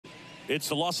It's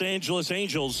the Los Angeles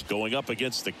Angels going up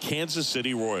against the Kansas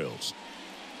City Royals.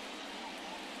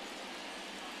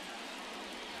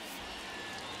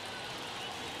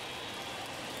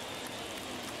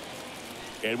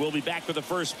 And we'll be back with the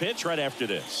first pitch right after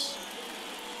this.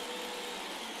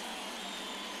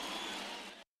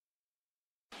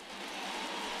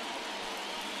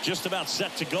 Just about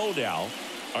set to go now.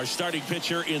 Our starting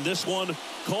pitcher in this one,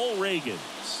 Cole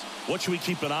Reagans. What should we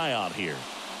keep an eye on here?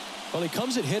 Well, he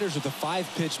comes at hitters with a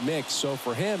 5-pitch mix, so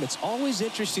for him, it's always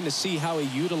interesting to see how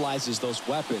he utilizes those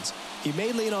weapons. He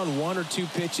may lean on 1 or 2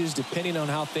 pitches depending on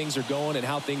how things are going and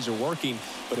how things are working,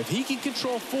 but if he can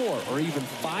control 4 or even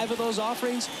 5 of those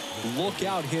offerings, look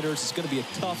out, hitters. It's going to be a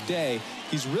tough day.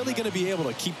 He's really going to be able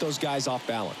to keep those guys off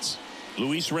balance.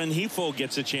 Luis Rengifo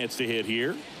gets a chance to hit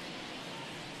here.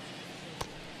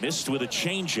 Missed with a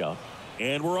changeup,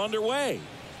 and we're underway.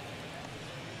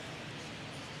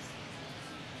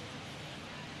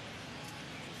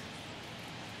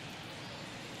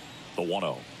 The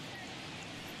 1-0.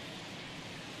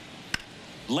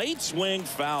 Late swing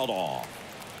fouled off.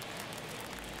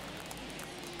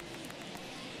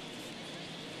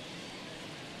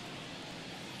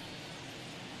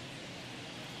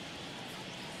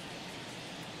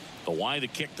 The wide to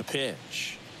kick the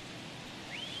pitch.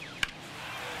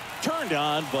 Turned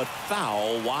on, but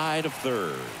foul wide of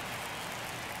third.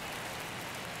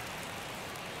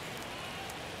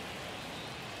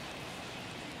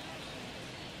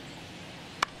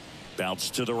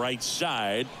 Bounce to the right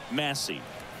side. Massey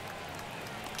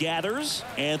gathers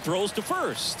and throws to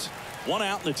first. 1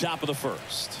 out in the top of the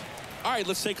first. All right,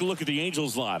 let's take a look at the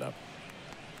Angels lineup.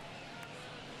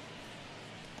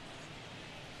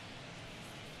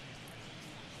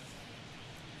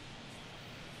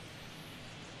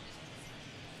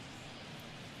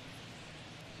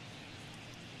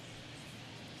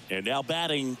 And now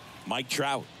batting, Mike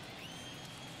Trout.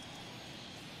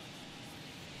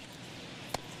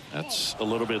 That's a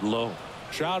little bit low.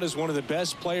 Trout is one of the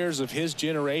best players of his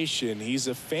generation. He's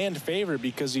a fan favorite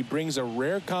because he brings a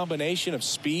rare combination of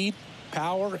speed,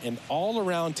 power, and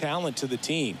all-around talent to the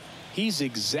team. He's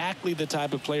exactly the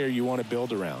type of player you want to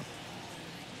build around.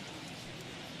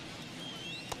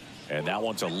 And that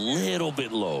one's a little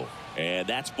bit low. And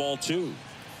that's ball 2.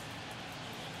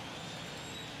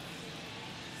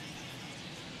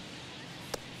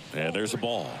 And there's a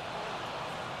ball.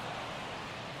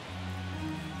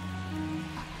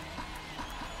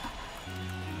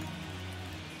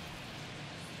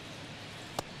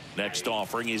 Next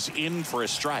offering is in for a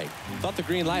strike. Thought the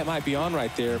green light might be on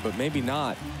right there, but maybe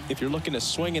not. If you're looking to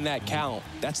swing in that count,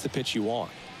 that's the pitch you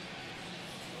want.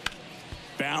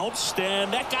 Bounced,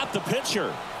 and that got the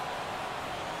pitcher.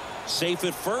 Safe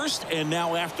at first, and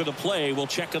now after the play, we'll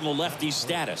check on the lefty's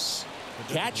status.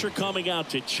 Catcher coming out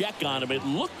to check on him. It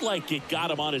looked like it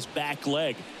got him on his back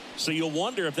leg. So you'll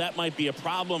wonder if that might be a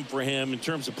problem for him in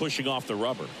terms of pushing off the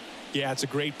rubber. Yeah, it's a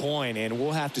great point, and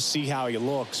we'll have to see how he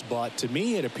looks. But to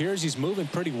me, it appears he's moving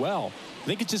pretty well. I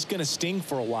think it's just going to sting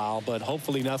for a while, but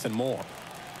hopefully nothing more.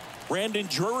 Brandon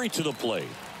Drury to the plate.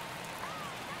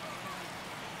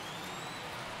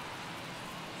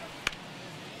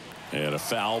 And a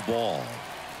foul ball.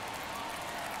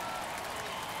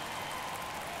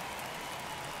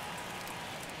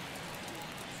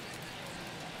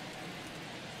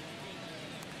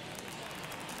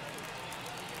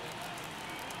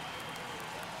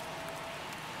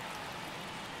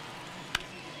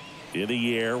 In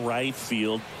the air, right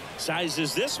field.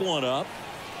 Sizes this one up.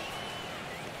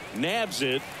 Nabs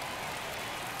it.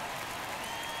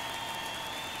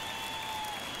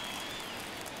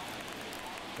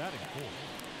 Batting fourth,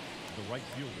 the right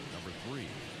fielder, number 3,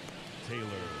 Taylor.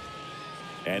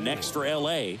 And next for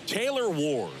LA, Taylor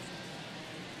Ward.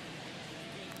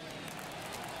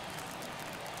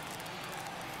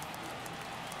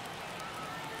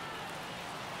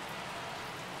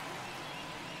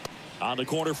 On the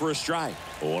corner for a strike.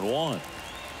 0-1.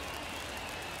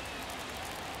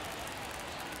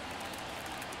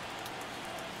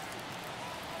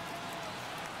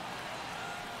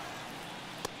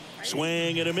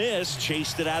 Swing and a miss.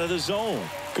 Chased it out of the zone.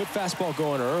 Good fastball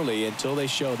going early until they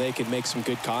show they can make some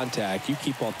good contact. You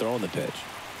keep on throwing the pitch.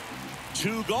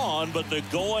 2 gone, but the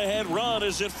go-ahead run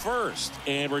is at first.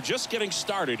 And we're just getting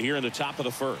started here in the top of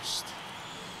the first.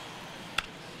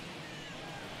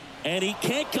 And he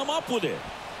can't come up with it.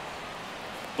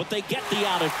 But they get the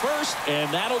out at first,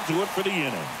 and that'll do it for the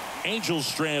inning. Angels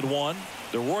strand 1.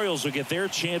 The Royals will get their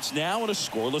chance now in a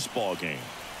scoreless ball game.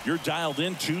 You're dialed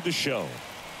into the show.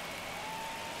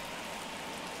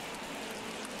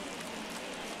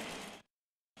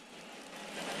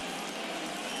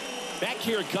 Back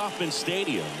here at Kauffman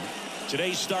Stadium,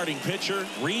 Today's starting pitcher,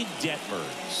 Reed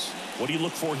Detmers. What do you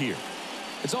look for here?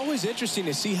 It's always interesting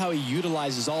to see how he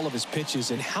utilizes all of his pitches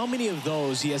and how many of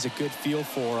those he has a good feel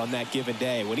for on that given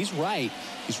day. When he's right,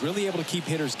 he's really able to keep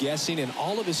hitters guessing, and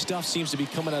all of his stuff seems to be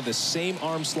coming out of the same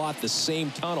arm slot, the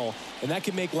same tunnel, and that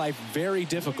can make life very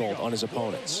difficult on his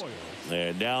opponents.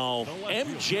 And now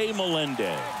MJ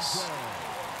Melendez.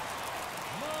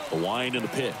 The wind and the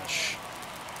pitch.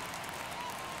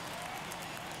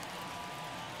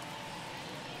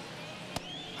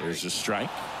 There's a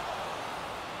strike.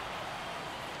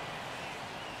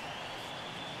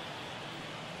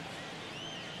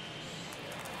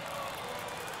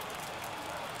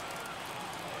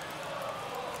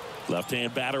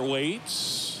 Left-hand batter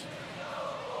waits.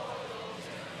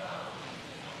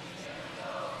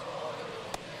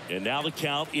 And now the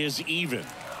count is even.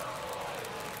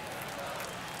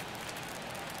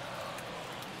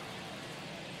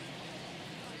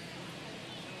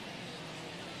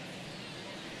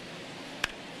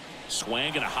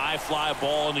 Swing and a high fly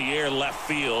ball in the air left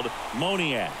field.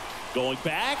 Moniak going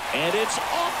back, and it's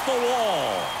off the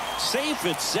wall. Safe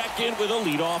at second with a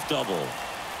leadoff double.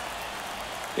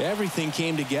 Everything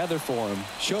came together for him.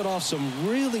 Showed off some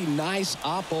really nice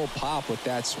oppo pop with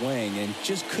that swing and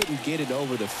just couldn't get it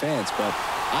over the fence. But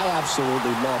I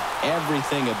absolutely love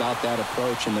everything about that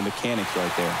approach and the mechanics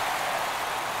right there.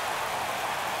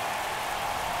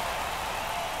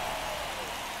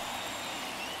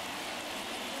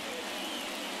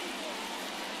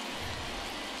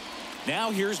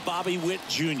 Now here's Bobby Witt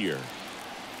Jr.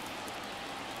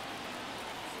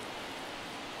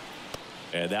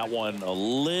 And that one a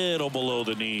little below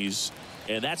the knees.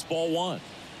 And that's ball one.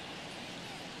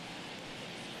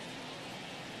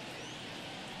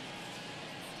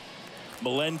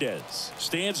 Melendez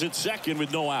stands at second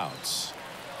with no outs.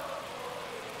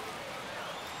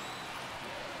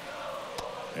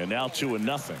 And now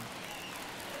 2-0.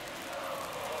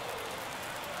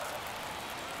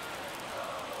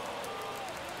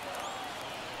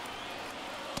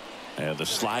 And the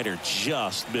slider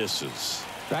just misses.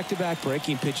 Back-to-back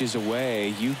breaking pitches away,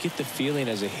 you get the feeling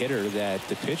as a hitter that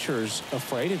the pitcher's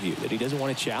afraid of you, that he doesn't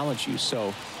want to challenge you. So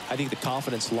I think the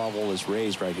confidence level is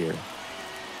raised right here.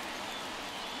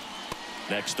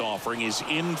 Next offering is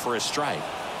in for a strike.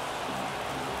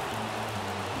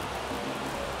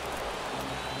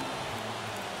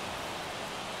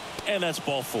 And that's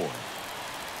ball four.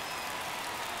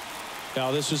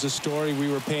 Now, this was a story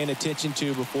we were paying attention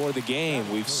to before the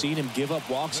game. We've seen him give up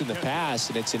walks in the past,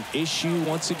 and it's an issue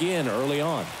once again early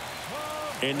on.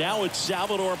 And now it's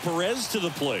Salvador Perez to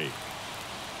the plate.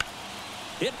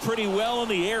 Hit pretty well in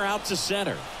the air out to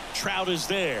center. Trout is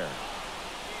there.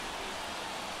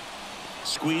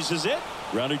 Squeezes it.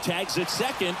 Runner tags at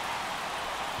second.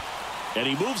 And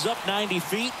he moves up 90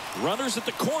 feet. Runners at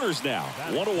the corners now.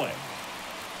 One away.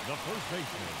 The first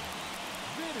baseman,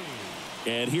 Vinny.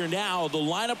 And here now, the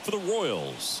lineup for the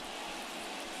Royals.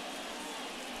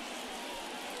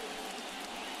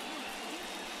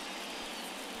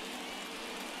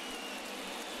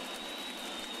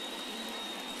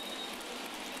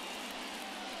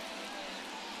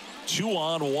 Two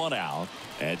on, one out.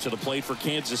 And to the plate for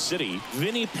Kansas City,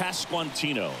 Vinny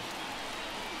Pasquantino.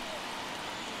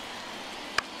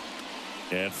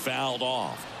 And fouled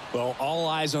off. Well, all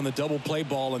eyes on the double play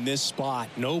ball in this spot.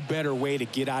 No better way to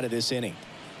get out of this inning.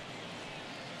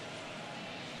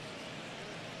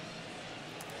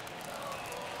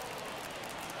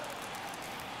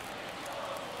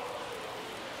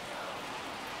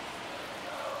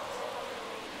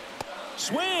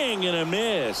 Swing and a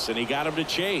miss, and he got him to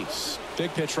chase.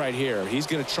 Big pitch right here. He's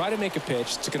going to try to make a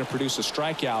pitch that's going to produce a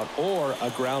strikeout or a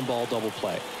ground ball double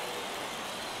play.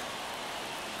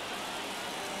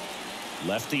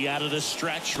 Lefty out of the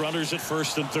stretch, runners at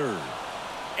first and third.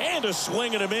 And a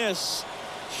swing and a miss.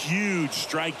 Huge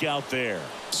strikeout there.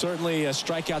 Certainly a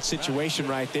strikeout situation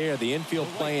right there. The infield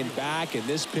playing back, and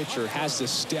this pitcher has to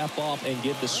step up and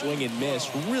give the swing and miss.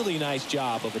 Really nice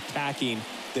job of attacking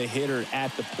the hitter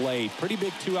at the plate. Pretty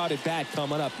big two-out at bat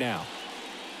coming up now.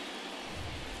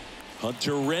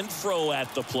 Hunter Renfroe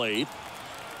at the plate.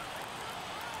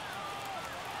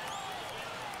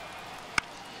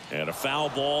 And a foul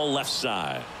ball left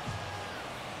side.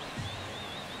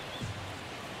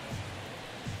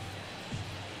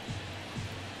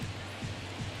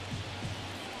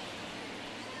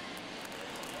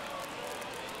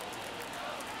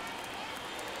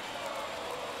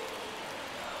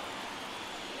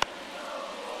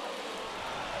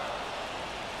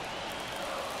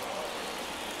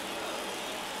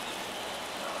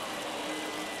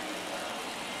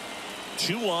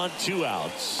 Two on, two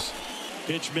outs.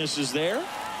 Pitch misses there.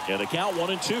 And the count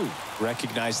 1-2.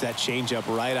 Recognize that changeup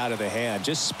right out of the hand.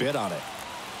 Just spit on it.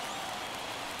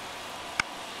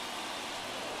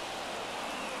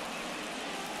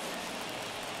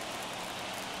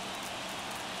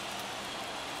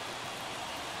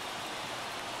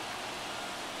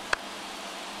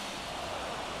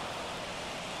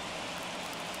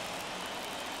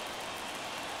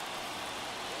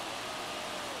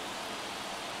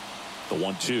 The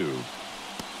 1-2.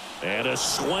 And a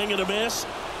swing and a miss.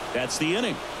 That's the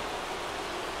inning.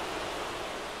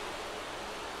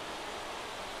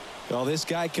 Well, this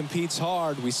guy competes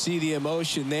hard. We see the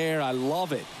emotion there. I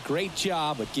love it. Great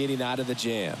job at getting out of the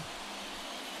jam.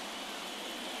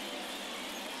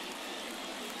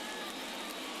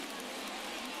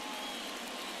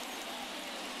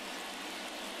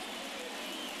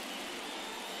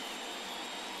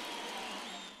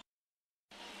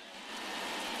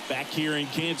 Back here in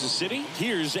Kansas City,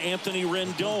 here's Anthony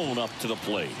Rendon up to the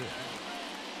plate.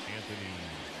 Anthony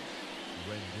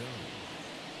Rendon.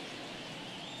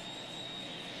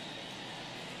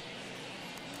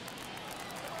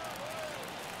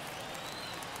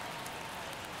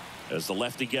 As the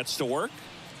lefty gets to work.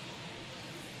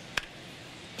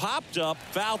 Popped up,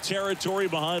 foul territory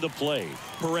behind the plate.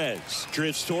 Perez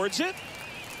drifts towards it.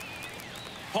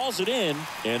 Hauls it in,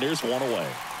 and there's one away.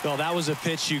 Well, that was a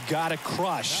pitch you got to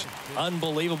crush.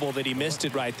 Unbelievable that he missed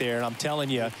it right there. And I'm telling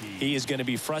you, he is going to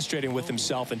be frustrated with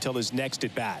himself until his next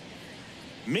at bat.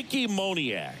 Mickey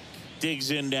Moniak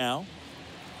digs in now.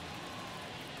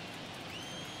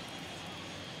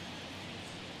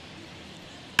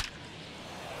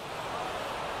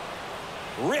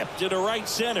 Ripped into right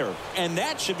center, and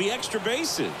that should be extra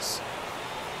bases.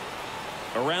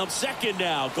 Around second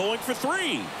now, going for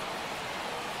 3.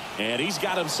 And he's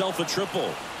got himself a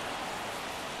triple.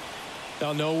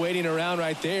 Now, no waiting around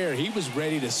right there. He was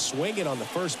ready to swing it on the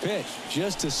first pitch.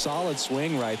 Just a solid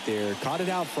swing right there. Caught it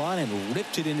out front and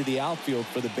ripped it into the outfield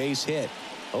for the base hit.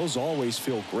 Those always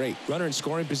feel great. Runner in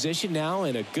scoring position now,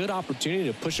 and a good opportunity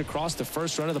to push across the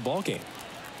first run of the ballgame.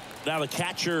 Now the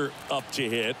catcher up to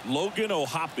hit, Logan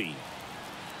O'Hoppe.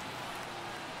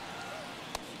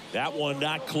 That one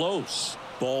not close.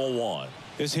 Ball 1.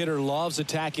 This hitter loves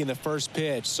attacking the first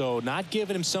pitch, so not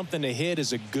giving him something to hit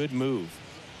is a good move.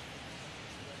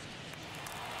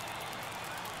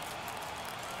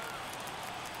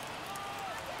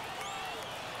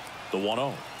 The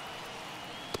 1-0.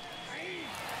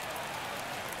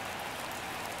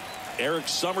 Eric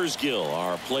Summersgill,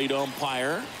 our plate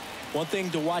umpire. One thing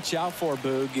to watch out for,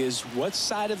 Boog, is what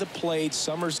side of the plate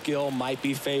Summersgill might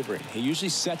be favoring. He usually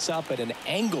sets up at an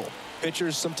angle.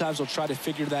 Pitchers sometimes will try to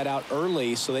figure that out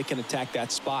early so they can attack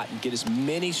that spot and get as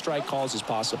many strike calls as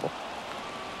possible.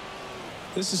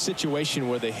 This is a situation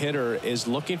where the hitter is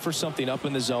looking for something up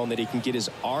in the zone that he can get his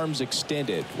arms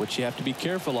extended. What you have to be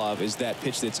careful of is that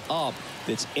pitch that's up,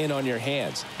 that's in on your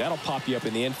hands. That'll pop you up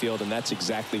in the infield, and that's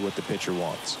exactly what the pitcher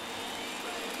wants.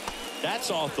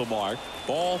 That's off the mark.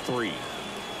 Ball 3.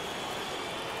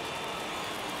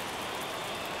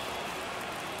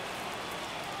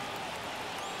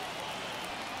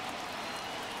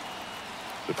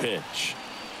 The pitch.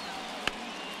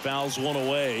 Fouls one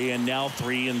away, and now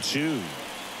 3-2.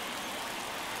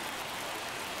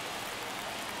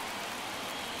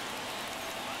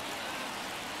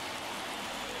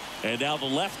 And now the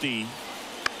lefty.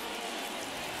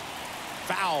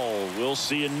 Foul. We'll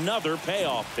see another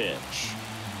payoff pitch.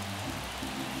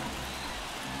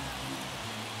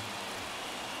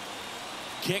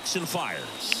 Kicks and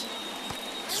fires.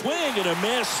 Swing and a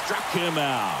miss. Struck him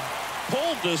out.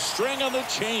 Pulled the string on the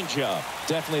changeup.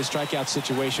 Definitely a strikeout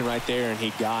situation right there, and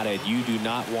he got it. You do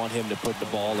not want him to put the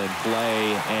ball in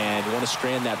play and want to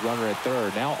strand that runner at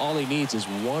third. Now all he needs is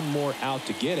one more out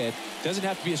to get it. Doesn't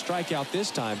have to be a strikeout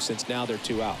this time, since now they're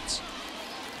 2 outs.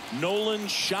 Nolan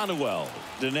Schanuel,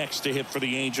 the next to hit for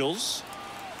the Angels.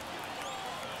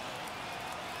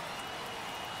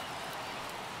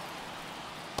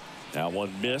 Now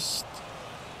one missed.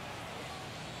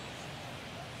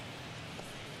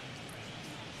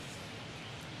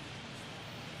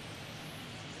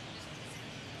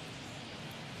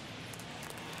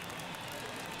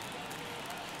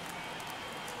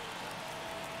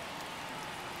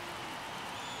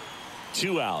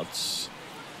 Two outs.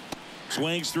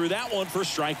 Swings through that one for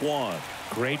strike 1.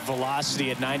 Great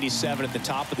velocity at 97 at the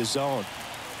top of the zone.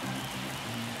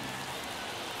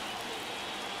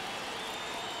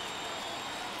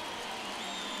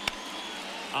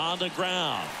 On the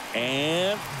ground,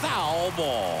 and foul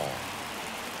ball.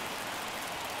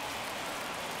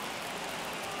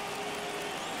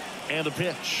 And a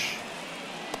pitch.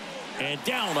 And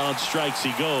down on strikes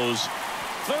he goes.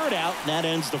 Third out, and that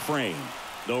ends the frame.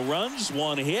 No runs,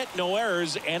 one hit, no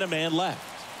errors, and a man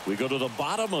left. We go to the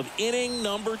bottom of inning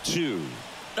number 2.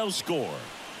 No score.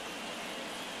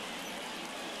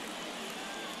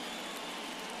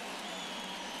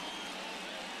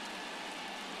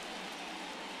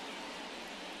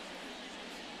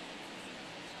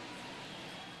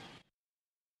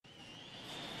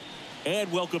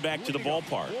 And welcome back to the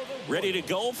ballpark. Ready to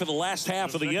go for the last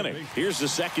half of the inning. Here's the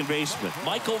second baseman,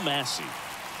 Michael Massey.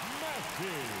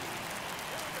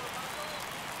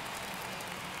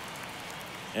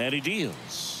 And he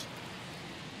deals.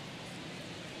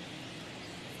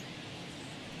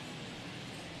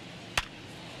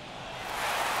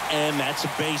 And that's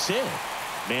a base hit.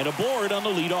 Man aboard on the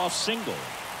leadoff single.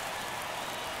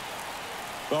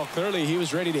 Well, clearly he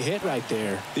was ready to hit right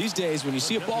there. These days, when you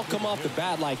see a ball come off the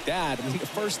bat like that, I mean, the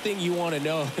first thing you want to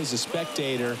know as a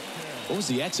spectator, what was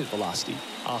the exit velocity?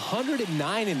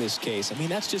 109 in this case. I mean,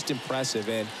 that's just impressive,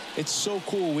 and it's so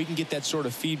cool we can get that sort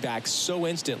of feedback so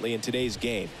instantly in today's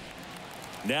game.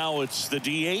 Now it's the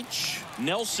DH,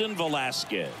 Nelson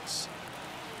Velasquez.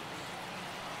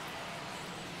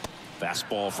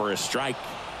 Fastball for a strike.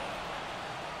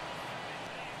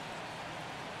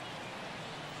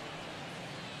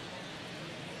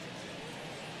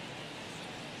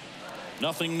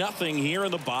 Nothing here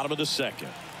in the bottom of the second.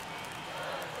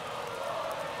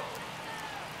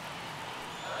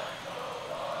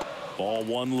 Ball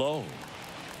one low.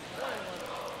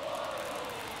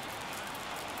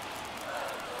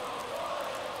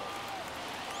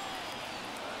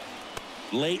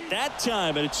 Late that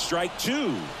time, and it's strike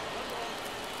 2.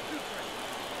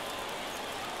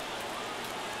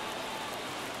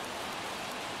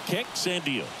 Kicks and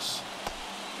deals.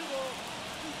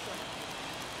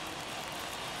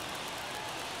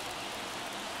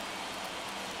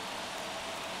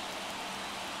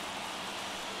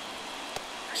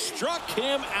 Struck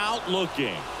him out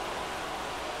looking.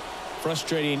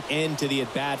 Frustrating end to the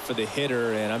at-bat for the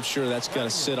hitter, and I'm sure that's going to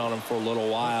sit on him for a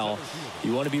little while.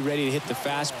 You want to be ready to hit the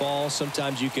fastball.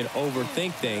 Sometimes you can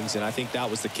overthink things, and I think that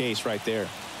was the case right there.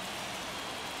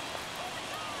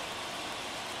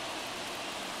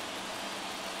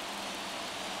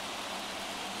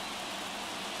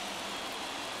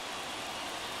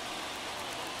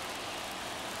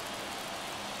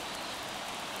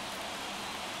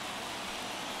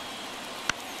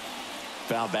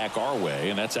 Foul back our way,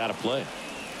 and that's out of play.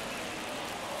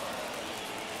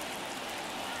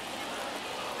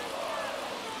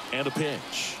 And a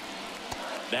pitch.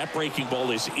 That breaking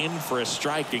ball is in for a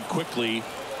strike, and quickly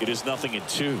it is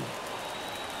 0-2.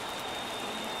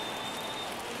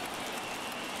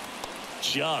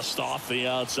 Just off the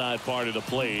outside part of the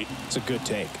plate. It's a good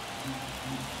take.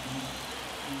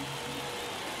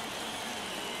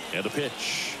 And a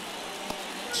pitch.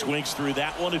 Swings through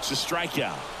that one. It's a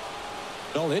strikeout.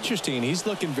 Well, interesting. He's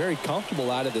looking very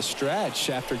comfortable out of the stretch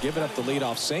after giving up the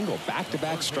leadoff single.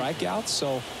 Back-to-back strikeouts,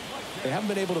 so they haven't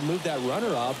been able to move that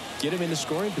runner up, get him in the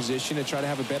scoring position, and try to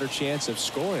have a better chance of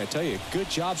scoring. I tell you, good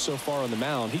job so far on the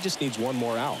mound. He just needs one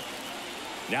more out.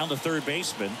 Now the third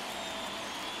baseman.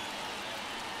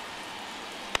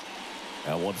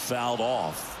 That one fouled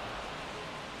off.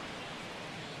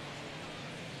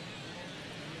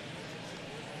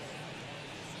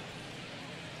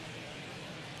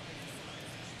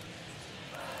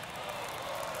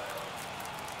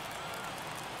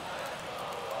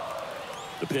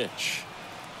 The pitch.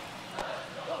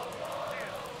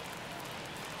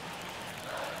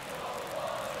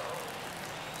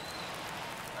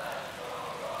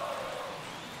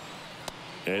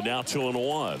 And now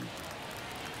 2-1.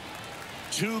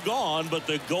 2 gone, but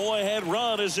the go-ahead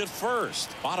run is at first.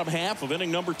 Bottom half of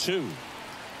inning number 2.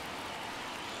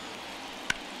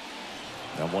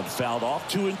 That one fouled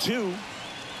off. 2-2.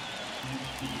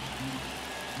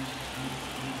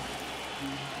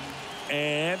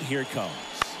 And here it comes.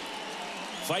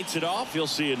 Fights it off. You'll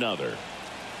see another.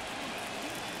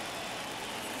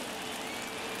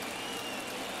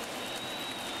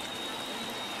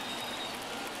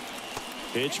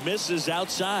 Pitch misses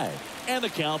outside, and the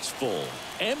count's full.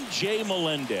 MJ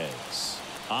Melendez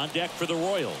on deck for the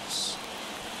Royals.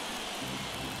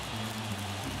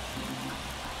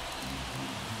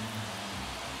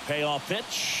 Payoff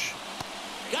pitch.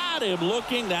 Got him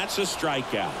looking. That's a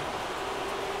strikeout.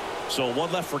 So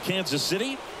one left for Kansas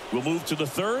City. We'll move to the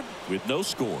third with no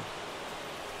score.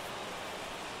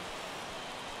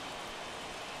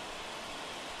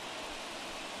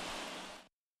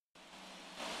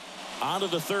 On to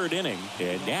the third inning,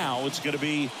 and now it's going to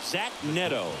be Zach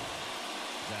Neto.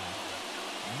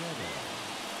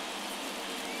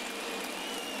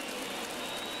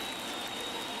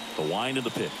 The wind of the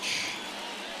pitch.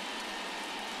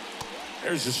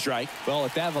 There's a strike. Well,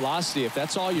 at that velocity, if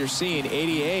that's all you're seeing,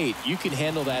 88, you can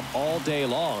handle that all day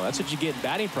long. That's what you get in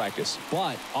batting practice.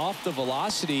 But off the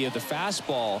velocity of the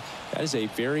fastball, that is a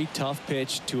very tough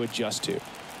pitch to adjust to.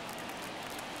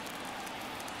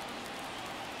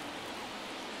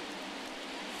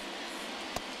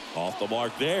 Off the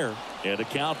mark there, and a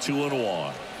count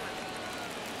 2-1.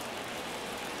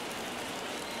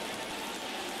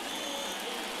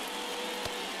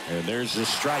 And there's the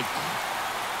strike.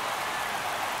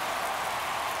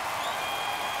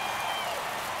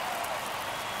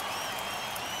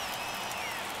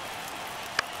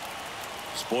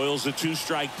 Spoils the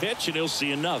 2-strike pitch, and he'll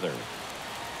see another.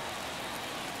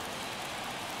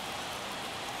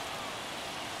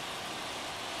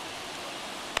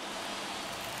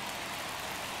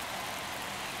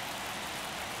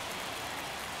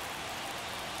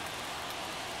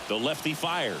 The lefty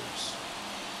fires.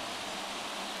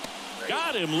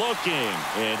 Got him looking,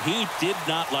 and he did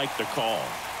not like the call.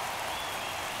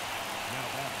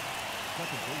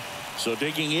 So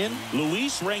digging in,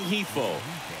 Luis Rengifo.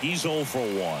 He's 0 for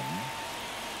 1.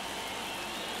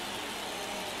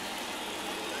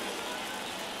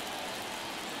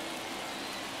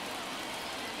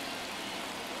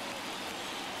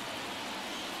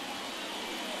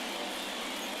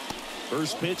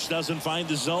 First pitch doesn't find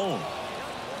the zone.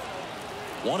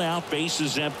 1 out,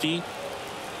 bases empty.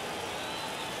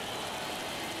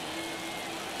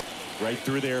 Right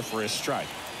through there for a strike.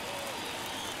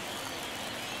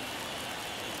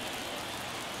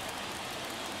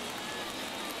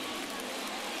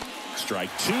 Strike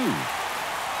 2.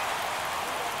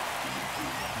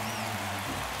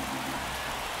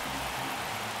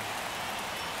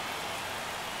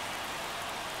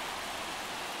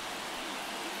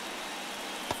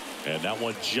 And that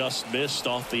one just missed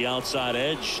off the outside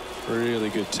edge. Really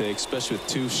good take, especially with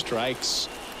 2 strikes.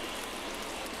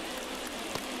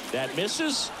 That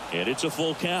misses, and it's a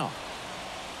full count.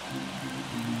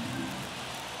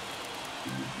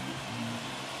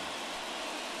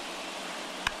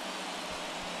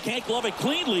 Can't glove it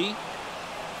cleanly,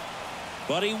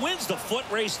 but he wins the foot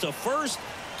race to first.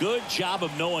 Good job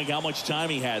of knowing how much time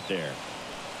he had there.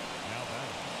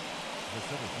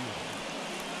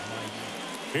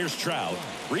 Here's Trout.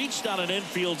 Reached on an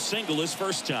infield single his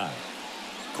first time.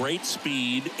 Great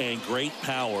speed and great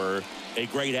power. A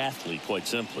great athlete, quite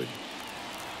simply.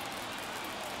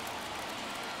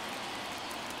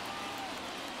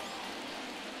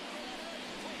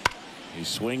 He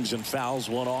swings and fouls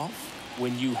one off.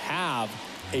 When you have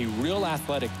a real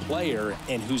athletic player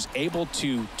and who's able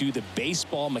to do the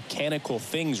baseball mechanical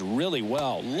things really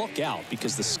well, look out,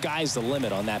 because the sky's the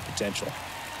limit on that potential.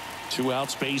 2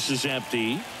 outs, bases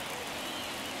empty.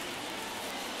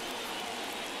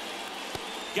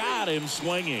 Got him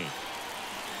swinging.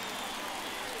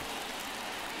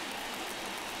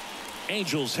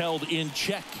 Angels held in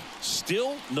check.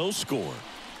 Still no score.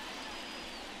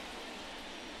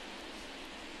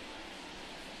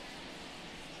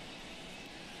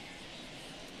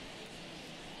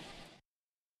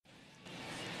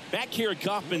 Back here at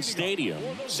Kauffman Stadium,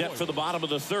 set for the bottom of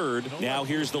the 3rd. Now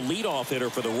here's the leadoff hitter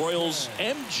for the Royals,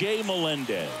 MJ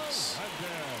Melendez.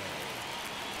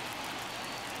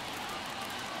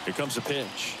 Here comes the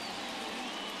pitch.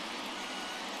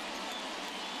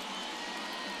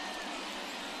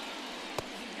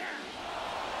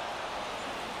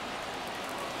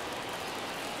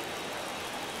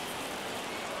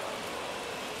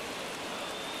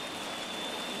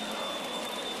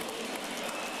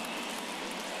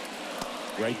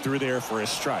 Right through there for a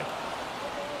strike.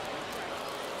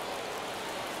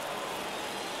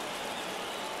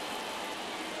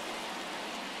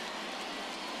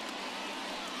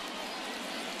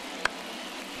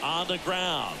 On the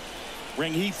ground.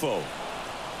 Rengifo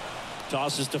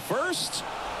tosses to first.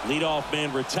 Leadoff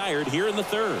man retired here in the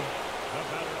 3rd.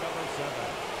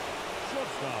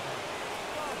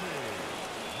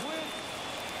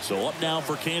 So up now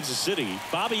for Kansas City,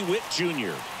 Bobby Witt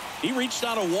Jr. He reached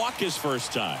on a walk his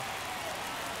first time.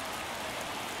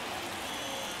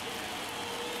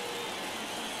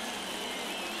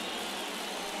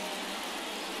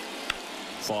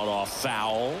 Fought off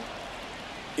foul.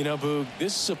 You know, Boog,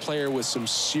 this is a player with some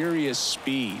serious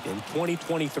speed. In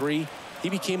 2023, he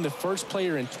became the first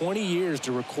player in 20 years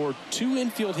to record 2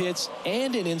 infield hits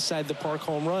and an inside the park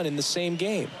home run in the same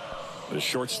game. The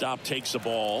shortstop takes the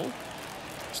ball.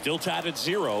 Still tied at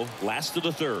 0, last of the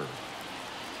 3rd.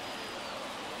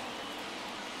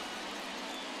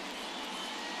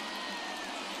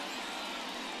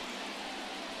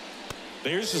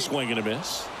 There's a swing and a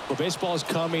miss. Well, baseball is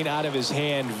coming out of his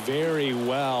hand very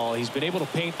well. He's been able to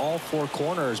paint all four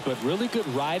corners, but really good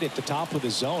ride at the top of the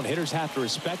zone. Hitters have to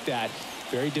respect that.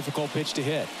 Very difficult pitch to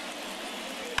hit.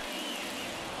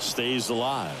 Stays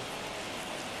alive.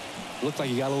 Looked like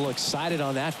you got a little excited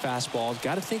on that fastball.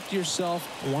 Got to think to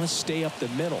yourself, I want to stay up the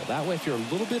middle. That way, if you're a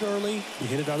little bit early, you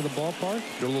hit it out of the ballpark.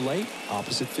 If you're a little late,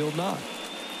 opposite field knock.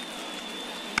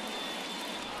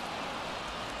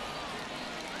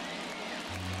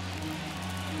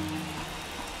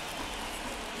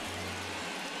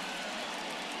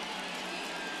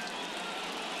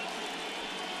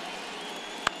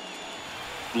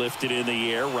 Lifted in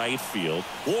the air, right field.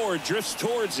 Ward drifts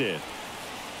towards it.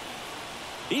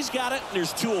 He's got it, and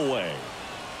there's 2 away.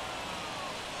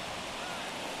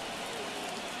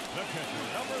 The catcher,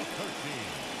 number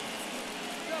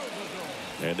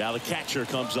 13. And now the catcher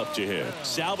comes up to him.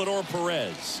 Salvador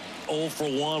Perez, 0 for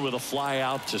 1 with a fly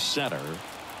out to center.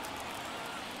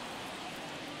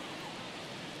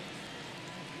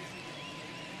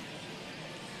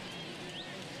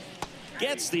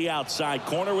 Gets the outside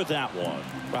corner with that one.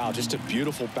 Wow, just a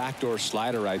beautiful backdoor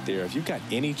slider right there. If you've got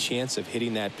any chance of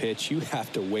hitting that pitch, you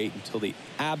have to wait until the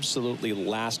absolutely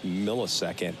last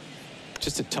millisecond.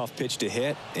 Just a tough pitch to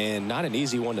hit, and not an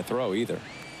easy one to throw either.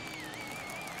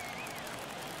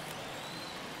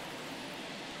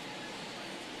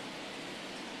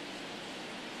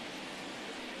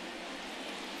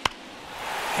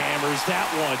 Hammers that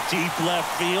one deep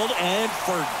left field, and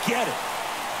forget it.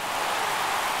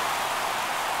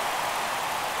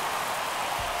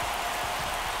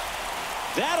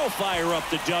 That'll fire up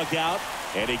the dugout,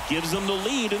 and it gives them the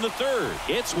lead in the third.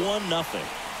 It's 1-0.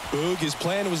 Boog, his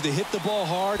plan was to hit the ball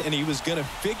hard, and he was going to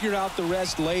figure out the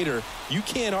rest later. You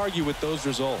can't argue with those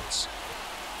results.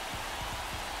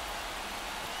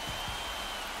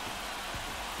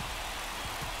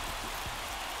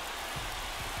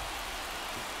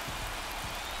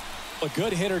 A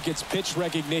good hitter gets pitch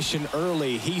recognition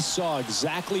early. He saw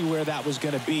exactly where that was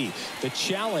going to be. The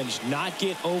challenge, not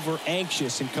get over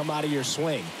anxious and come out of your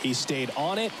swing. He stayed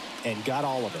on it and got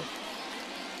all of it.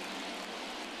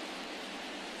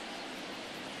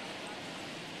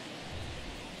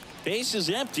 Base is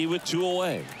empty with 2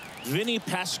 away. Vinny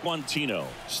Pasquantino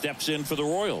steps in for the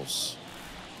Royals.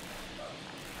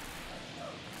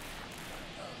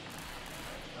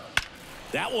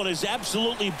 That one is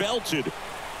absolutely belted.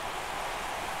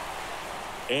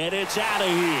 And it's out of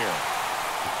here.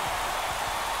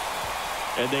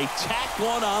 And they tack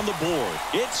one on the board.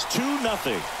 It's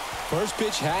 2-0. First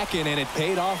pitch hacking, and it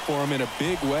paid off for him in a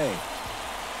big way.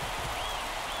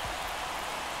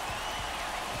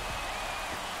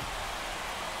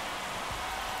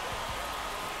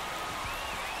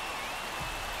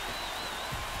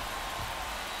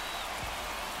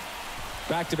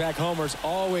 Back-to-back homers,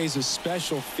 always a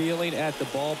special feeling at the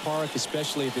ballpark,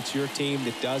 especially if it's your team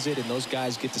that does it and those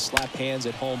guys get to slap hands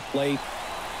at home plate.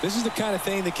 This is the kind of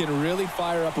thing that can really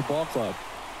fire up a ball club.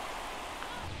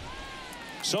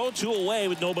 So 2 away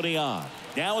with nobody on.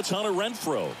 Now it's Hunter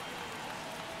Renfroe.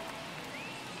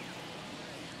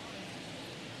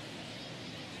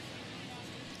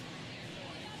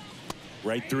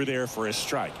 Right through there for a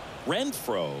strike.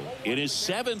 Renfroe in his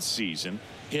 7th season,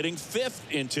 hitting 5th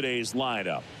in today's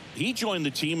lineup. He joined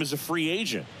the team as a free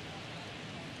agent.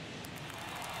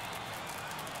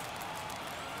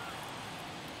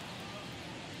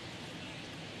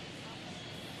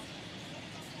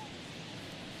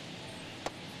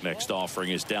 Next offering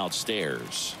is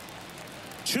downstairs.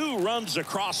 2 runs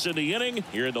across in the inning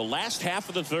here in the last half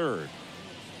of the third.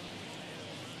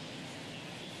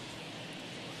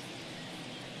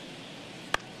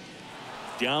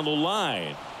 Down the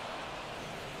line.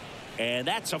 And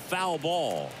that's a foul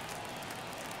ball.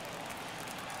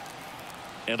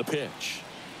 And a pitch.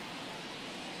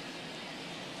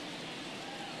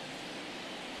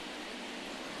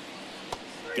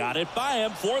 Got it by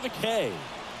him for the K.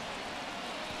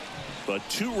 But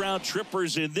 2 round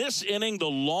trippers in this inning. The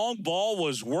long ball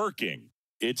was working.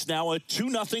 It's now a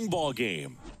 2-0 ball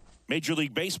game. Major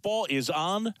League Baseball is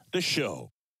on the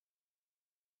show.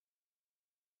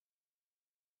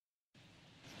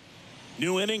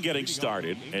 New inning getting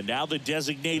started, and now the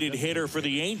designated hitter for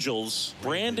the Angels,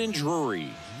 Brandon Drury.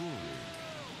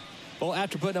 Well,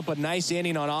 after putting up a nice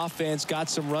inning on offense,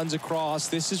 got some runs across,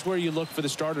 this is where you look for the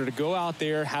starter to go out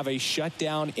there, have a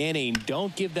shutdown inning.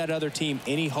 Don't give that other team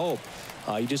any hope.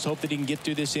 You just hope that he can get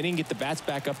through this inning, get the bats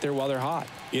back up there while they're hot.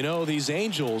 You know, these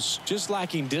Angels just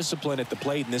lacking discipline at the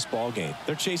plate in this ball game.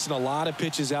 They're chasing a lot of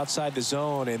pitches outside the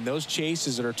zone, and those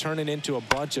chases that are turning into a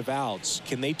bunch of outs.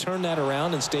 Can they turn that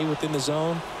around and stay within the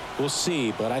zone? We'll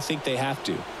see, but I think they have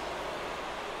to.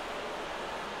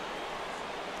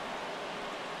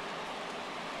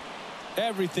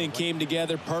 Everything came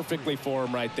together perfectly for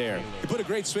him right there. He put a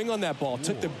great swing on that ball,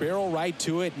 took the barrel right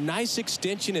to it. Nice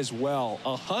extension as well.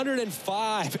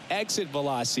 105 exit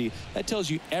velocity. That tells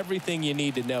you everything you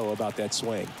need to know about that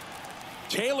swing.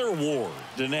 Taylor Ward,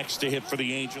 the next to hit for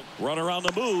the Angels. Runner on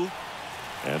the move.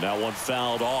 And that one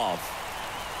fouled off.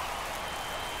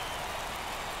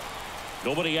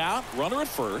 Nobody out. Runner at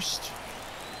first.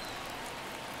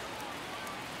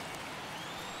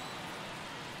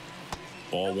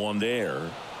 Ball one there.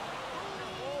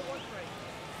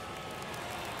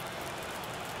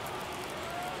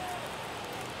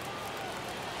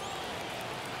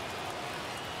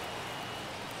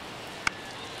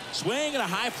 Swing and a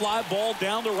high fly ball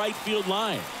down the right field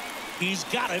line. He's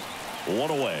got it. One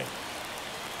away.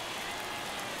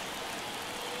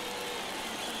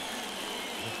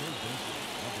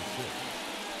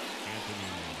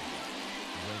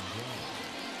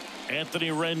 Anthony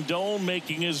Rendon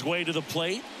making his way to the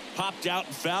plate. Popped out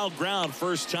and fouled ground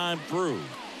first time through.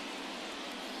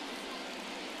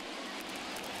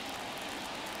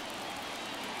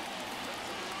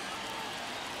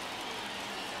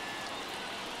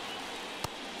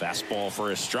 Fastball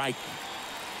for a strike.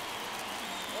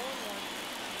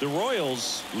 The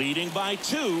Royals leading by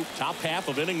 2. Top half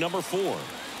of inning number 4.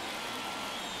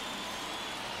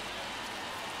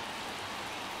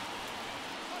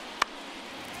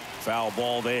 Foul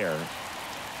ball there.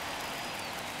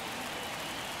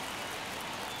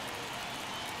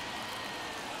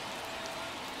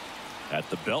 At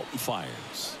the belt and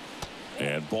fires.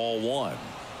 And ball one.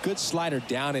 Good slider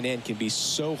down and in can be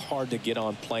so hard to get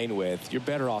on plane with. You're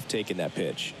better off taking that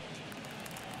pitch.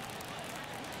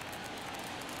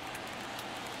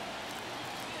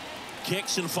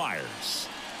 Kicks and fires.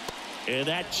 And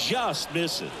that just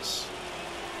misses.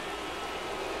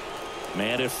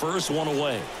 Man at first, one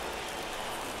away.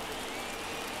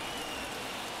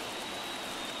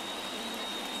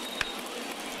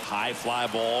 High fly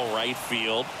ball right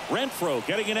field. Renfroe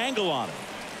getting an angle on it.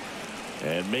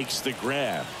 And makes the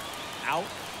grab. Out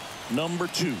number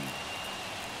 2. Now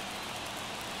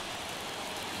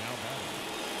batting,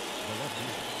 the left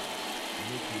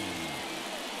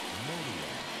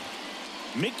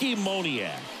fielder, Mickey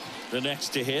Moniak, the next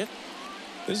to hit.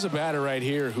 This is a batter right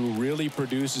here who really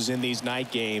produces in these night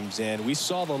games, and we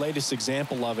saw the latest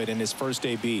example of it in his first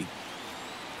AB.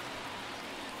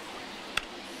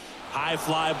 High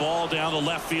fly ball down the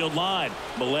left field line.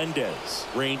 Melendez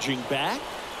ranging back.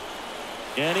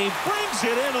 And he brings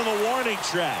it in on the warning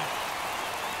track.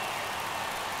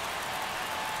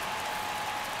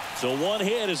 So one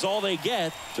hit is all they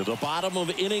get to the bottom of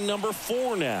inning number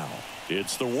 4 now.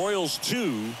 It's the Royals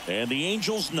 2 and the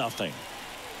Angels nothing.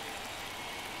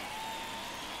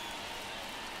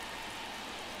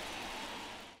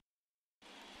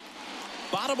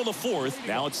 Bottom of the 4th.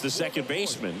 Now it's the second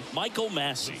baseman, Michael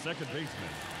Massey. second baseman,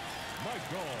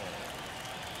 Michael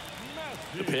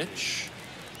Massey. The pitch.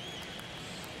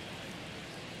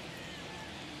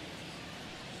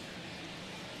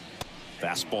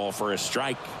 Fastball for a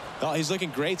strike. Oh, he's looking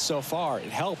great so far.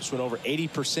 It helps when over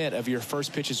 80% of your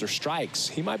first pitches are strikes.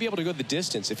 He might be able to go the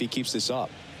distance if he keeps this up.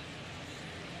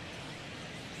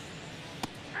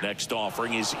 Next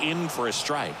offering is in for a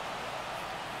strike.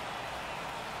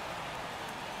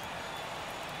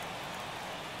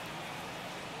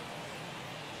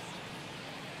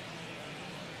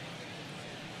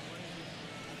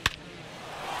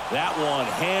 That one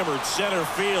hammered center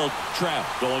field. Trout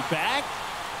going back.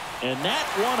 And that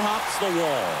one hops the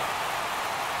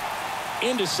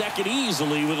wall. Into second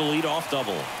easily with a leadoff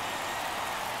double.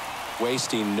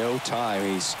 Wasting no time.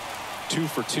 He's 2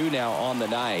 for 2 now on the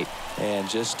night. And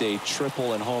just a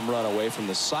triple and home run away from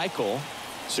the cycle.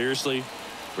 Seriously,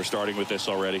 we're starting with this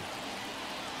already.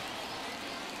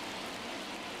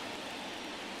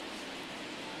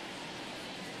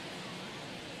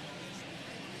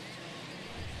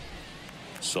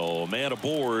 So a man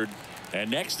aboard. And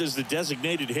next is the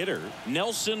designated hitter,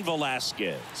 Nelson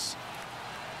Velasquez.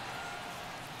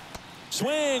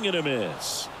 Swing and a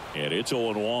miss. And it's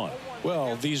 0-1.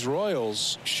 Well, these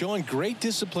Royals showing great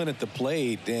discipline at the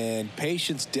plate, and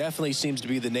patience definitely seems to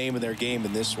be the name of their game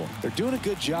in this one. They're doing a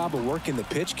good job of working the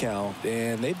pitch count,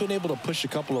 and they've been able to push a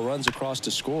couple of runs across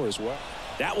to score as well.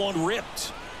 That one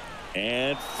ripped.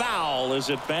 And foul as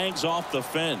it bangs off the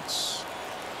fence.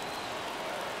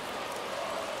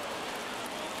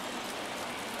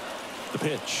 The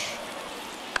pitch.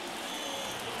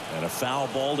 And a foul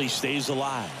ball. He stays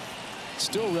alive.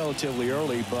 Still relatively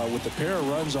early, but with a pair of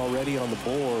runs already on the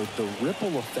board, the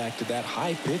ripple effect of that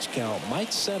high pitch count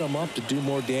might set him up to do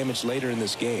more damage later in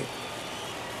this game.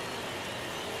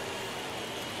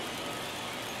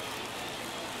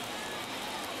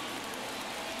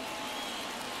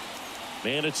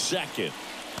 Man at second.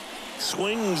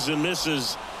 Swings and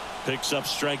misses. Picks up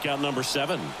strikeout number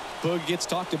 7. Boog gets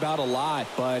talked about a lot,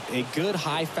 but a good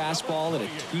high fastball in a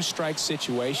 2-strike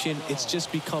situation, it's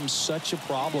just become such a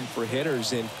problem for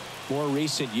hitters in more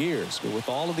recent years. But with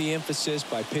all of the emphasis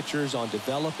by pitchers on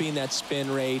developing that spin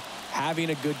rate,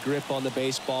 having a good grip on the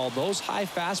baseball, those high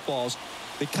fastballs,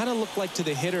 they kind of look like to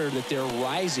the hitter that they're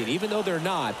rising, even though they're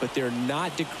not, but they're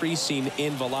not decreasing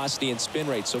in velocity and spin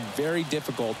rate. So very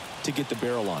difficult to get the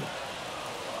barrel on it.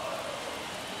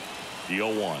 The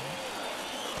 0-1.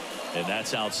 And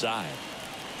that's outside.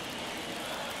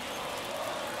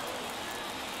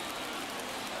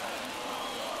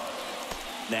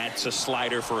 That's a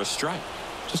slider for a strike.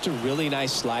 Just a really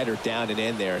nice slider down and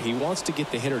in there. He wants to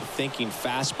get the hitter thinking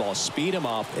fastball, speed him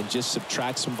up, and just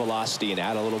subtract some velocity and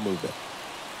add a little movement.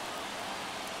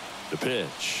 The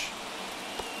pitch.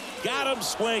 Got him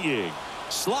swinging.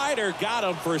 Slider got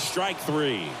him for strike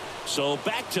 3. So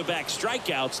back-to-back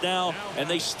strikeouts now, and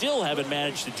they still haven't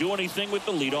managed to do anything with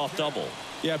the leadoff double.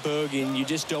 Yeah, Boog, and you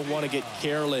just don't want to get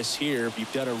careless here.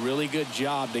 You've done a really good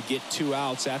job to get 2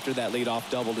 outs after that leadoff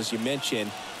double, as you mentioned,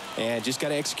 and just got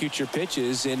to execute your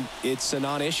pitches, and it's a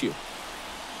non-issue.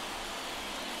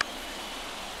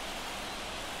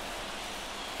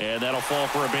 And that'll fall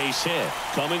for a base hit.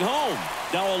 Coming home.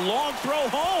 Now a long throw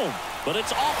home, but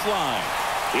it's offline.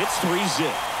 It's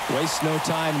 3-zip. Waste no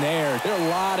time there. There are a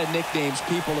lot of nicknames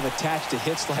people have attached to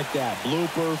hits like that.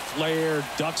 Blooper, flare,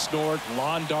 duck snort,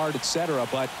 lawn dart, etc.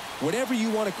 But whatever you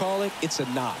want to call it, it's a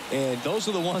knot. And those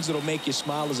are the ones that'll make you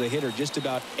smile as a hitter just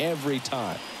about every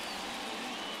time.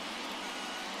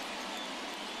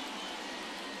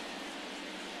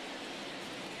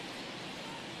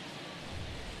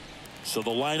 So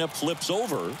the lineup flips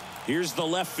over. Here's the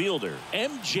left fielder,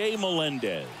 M.J.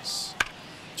 Melendez.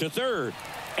 To third.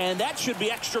 And that should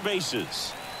be extra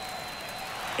bases.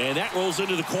 And that rolls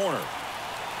into the corner.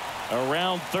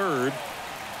 Around third.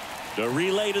 The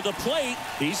relay to the plate.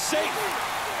 He's safe.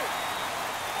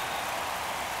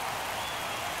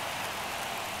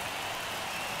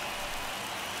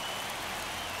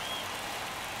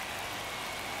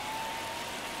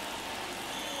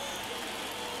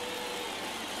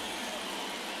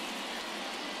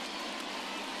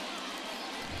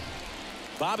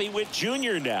 Bobby Witt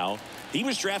Jr. now. He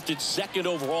was drafted 2nd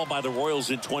overall by the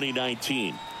Royals in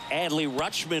 2019. Adley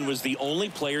Rutschman was the only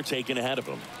player taken ahead of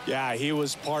him. Yeah, he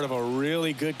was part of a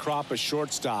really good crop of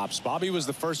shortstops. Bobby was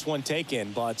the first one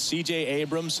taken, but C.J.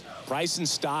 Abrams, Bryson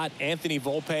Stott, Anthony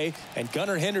Volpe, and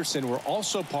Gunnar Henderson were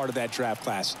also part of that draft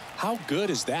class. How good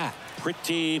is that?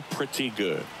 Pretty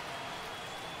good.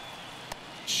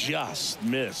 Just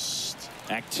missed.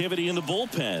 Activity in the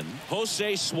bullpen.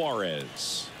 Jose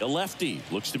Suarez, a lefty,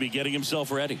 looks to be getting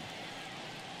himself ready.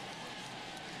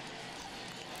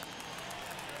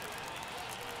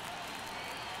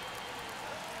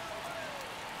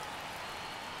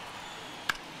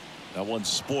 That one's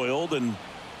spoiled, and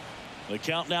the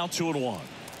count now 2-1.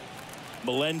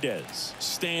 Melendez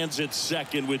stands at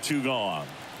second with 2 gone.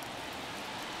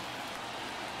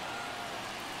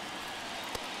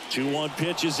 2-1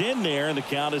 pitch is in there, and the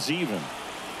count is even.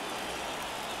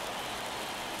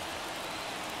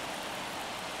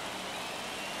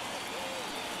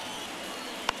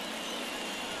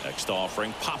 Next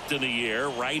offering popped in the air,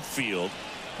 right field.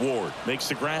 Ward makes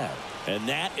the grab. And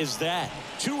that is that.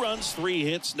 2 runs, 3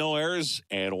 hits, no errors,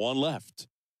 and 1 left.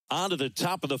 On to the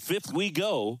top of the 5th we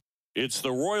go. It's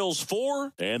the Royals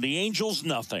 4 and the Angels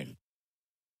nothing.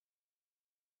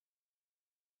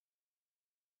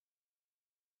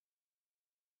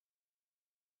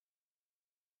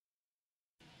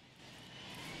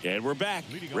 And we're back.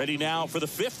 Ready now for the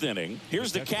 5th inning.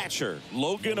 Here's the catcher,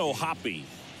 Logan O'Hoppe.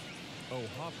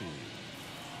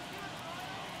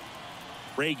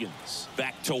 Reagan's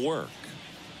back to work.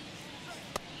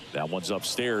 That one's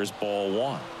upstairs, ball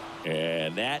 1.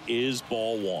 And that is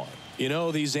ball 1. You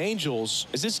know, these Angels,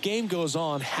 as this game goes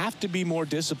on, have to be more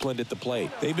disciplined at the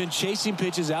plate. They've been chasing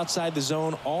pitches outside the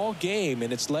zone all game,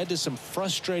 and it's led to some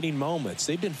frustrating moments.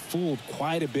 They've been fooled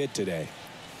quite a bit today.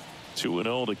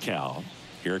 2-0 to count.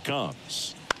 Here it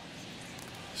comes.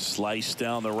 Slice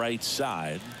down the right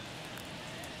side.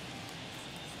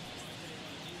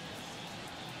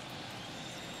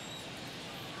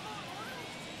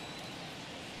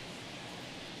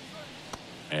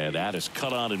 And that is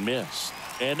cut on and missed.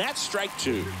 And that's strike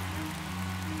 2.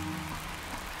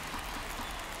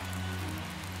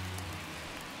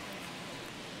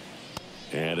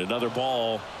 And another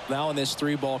ball. Now in this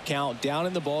 3-ball count, down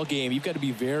in the ball game, you've got to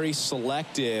be very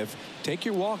selective. Take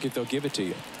your walk if they'll give it to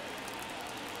you.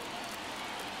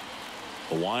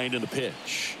 The wind and the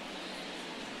pitch.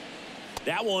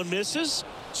 That one misses,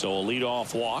 so a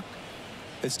leadoff walk.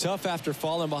 It's tough after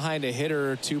falling behind a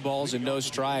hitter, 2 balls and no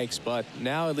strikes, but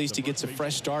now at least he gets a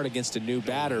fresh start against a new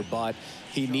batter. But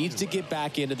he needs to get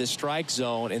back into the strike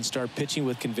zone and start pitching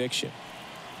with conviction.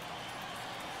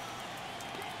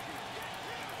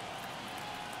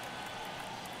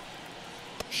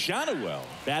 Shotwell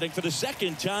batting for the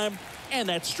second time, and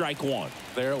that's strike 1.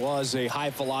 There it was, a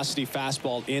high velocity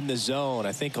fastball in the zone.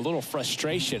 I think a little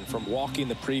frustration from walking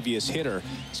the previous hitter.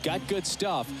 He's got good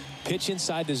stuff. Pitch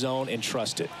inside the zone and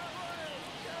trust it.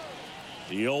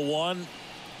 The 0-1.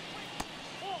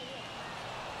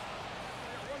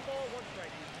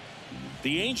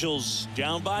 The Angels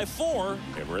down by 4,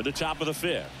 and we're at the top of the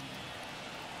 5th.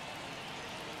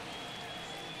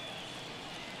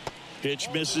 Pitch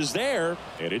misses there,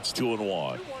 and it's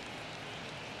 2-1.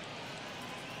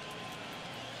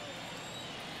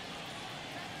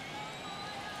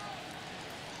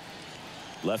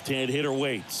 Left-hand hitter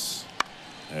waits,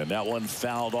 and that one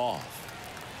fouled off.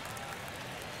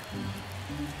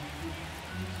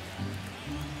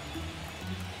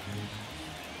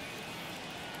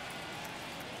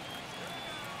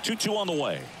 Two on the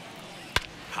way.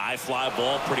 High fly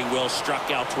ball, pretty well struck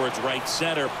out towards right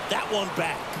center. That one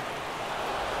back.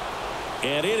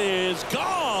 And it is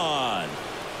gone.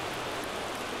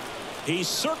 He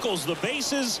circles the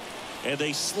bases, and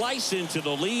they slice into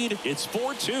the lead. It's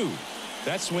 4-2.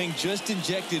 That swing just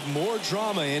injected more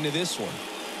drama into this one.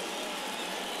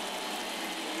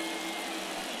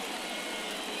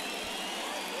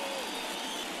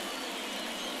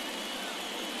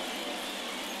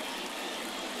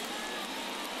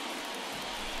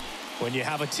 When you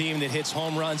have a team that hits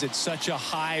home runs at such a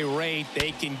high rate,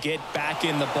 they can get back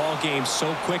in the ball game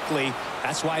so quickly.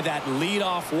 That's why that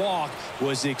leadoff walk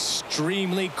was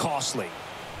extremely costly.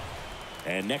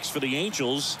 And next for the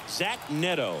Angels, Zach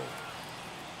Neto.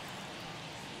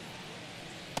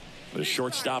 The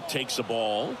shortstop takes the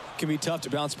ball. Can be tough to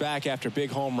bounce back after a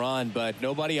big home run, but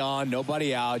nobody on,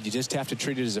 nobody out. You just have to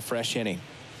treat it as a fresh inning.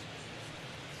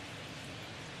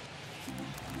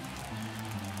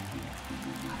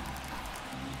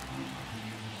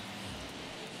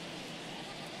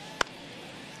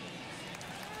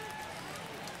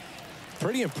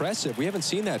 Pretty impressive. We haven't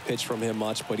seen that pitch from him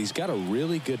much, but he's got a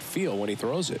really good feel when he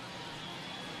throws it.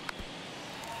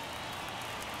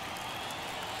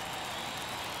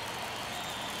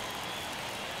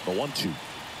 The 1-2.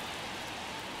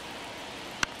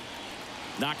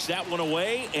 Knocks that one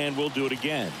away, and we'll do it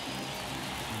again.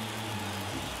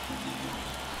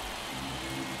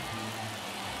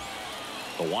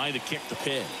 The line to kick the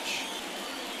pitch.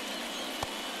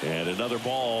 And another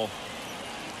ball.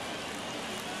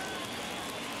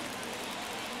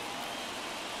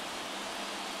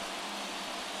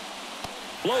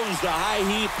 Blows the high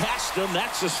heat past him.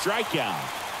 That's a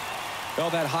strikeout.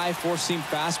 Well, that high four-seam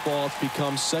fastball has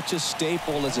become such a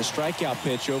staple as a strikeout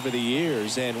pitch over the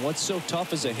years. And what's so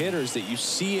tough as a hitter is that you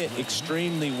see it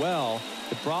extremely well.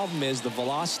 The problem is the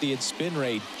velocity and spin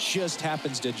rate just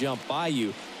happens to jump by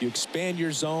you. You expand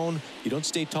your zone, you don't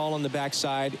stay tall on the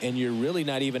backside, and you're really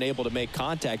not even able to make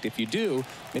contact. If you do,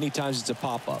 many times it's a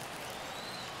pop-up.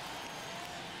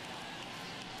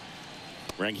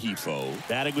 Rengifo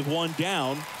batting with one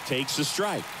down, takes a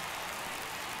strike.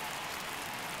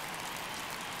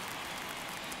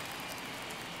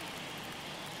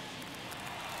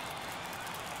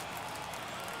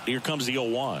 Here comes the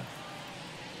 0-1.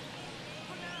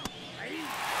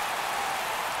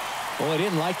 Well, he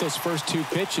didn't like those first 2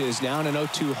 pitches. Now in an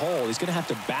 0-2 hole, he's going to have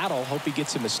to battle, hope he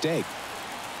gets a mistake.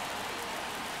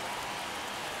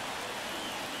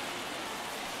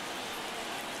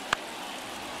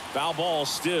 Foul ball,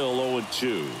 still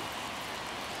 0-2.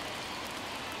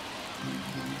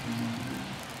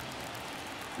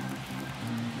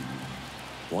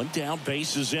 One down,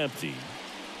 base is empty.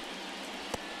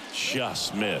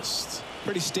 Just missed.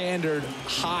 Pretty standard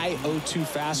high 0-2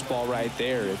 fastball right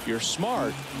there. If you're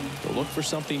smart, you'll look for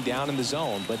something down in the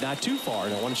zone, but not too far.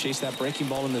 Don't want to chase that breaking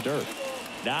ball in the dirt.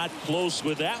 Not close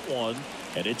with that one,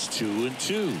 and it's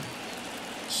 2-2.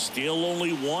 Still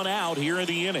only 1 out here in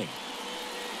the inning.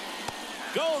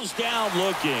 Goes down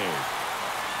looking.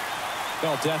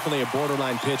 Well, definitely a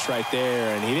borderline pitch right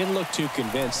there, and he didn't look too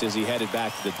convinced as he headed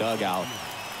back to the dugout.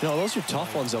 You know, those are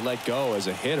tough ones to let go as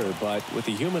a hitter, but with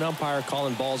the human umpire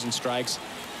calling balls and strikes,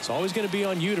 it's always going to be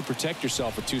on you to protect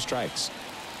yourself with 2 strikes.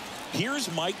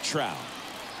 Here's Mike Trout.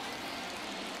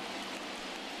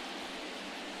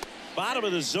 Bottom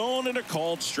of the zone and a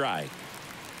called strike.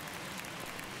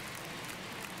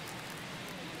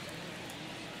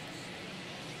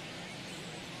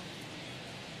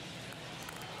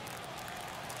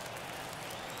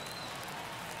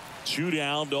 2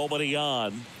 down, nobody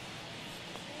on.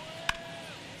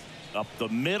 Up the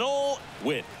middle,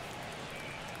 Witt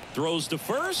throws to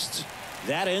first.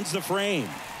 That ends the frame,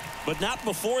 but not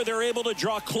before they're able to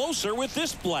draw closer with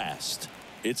this blast.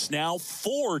 It's now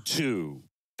 4-2.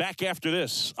 Back after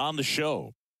this on the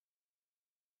show.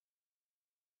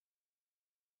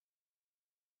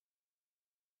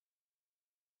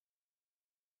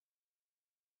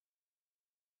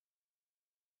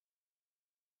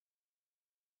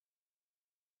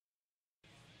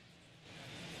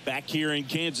 Back here in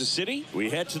Kansas City, we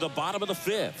head to the bottom of the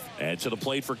 5th. And to the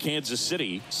plate for Kansas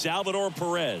City, Salvador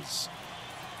Perez.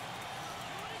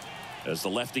 As the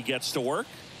lefty gets to work.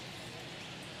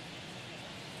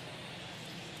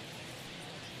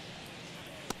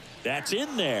 That's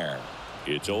in there.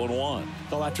 It's 0-1.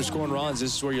 Well, after scoring runs,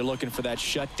 this is where you're looking for that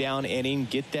shutdown inning.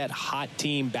 Get that hot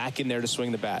team back in there to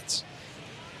swing the bats.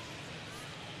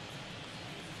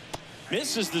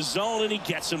 Misses the zone, and he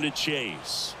gets him to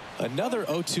chase. Another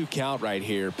 0-2 count right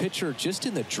here. Pitcher just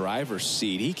in the driver's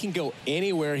seat. He can go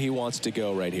anywhere he wants to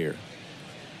go right here.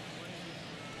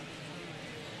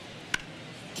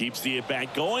 Keeps the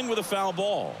at-bat going with a foul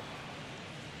ball.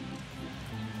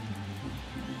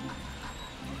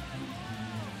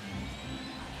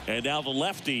 And now the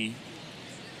lefty.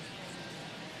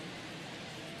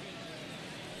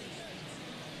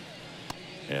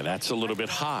 And that's a little bit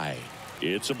high.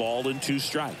 It's a ball and 2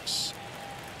 strikes.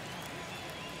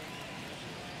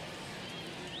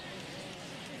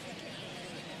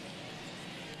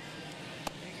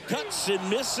 Cuts and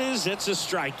misses. It's a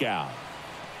strikeout.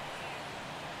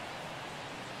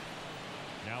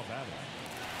 Now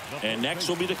batting. And next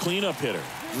will be the cleanup hitter,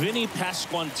 Vinny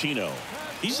Pasquantino.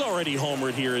 He's already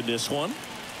homered here in this one.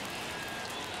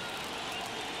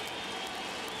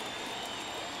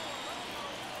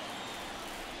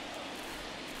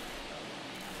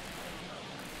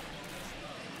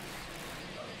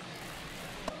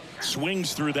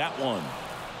 Swings through that one.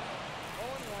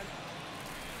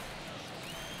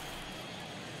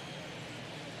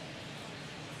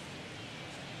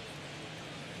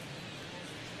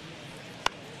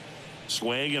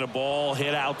 Swing and a ball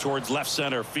hit out towards left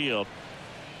center field.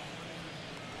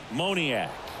 Moniak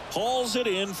hauls it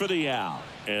in for the out,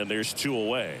 and there's 2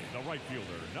 away. The right fielder,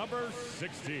 number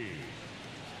 60,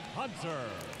 Hunter.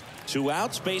 2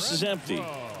 outs, base is empty.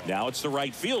 Now it's the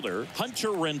right fielder, Hunter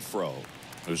Renfroe,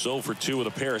 who's 0 for 2 with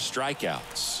a pair of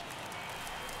strikeouts.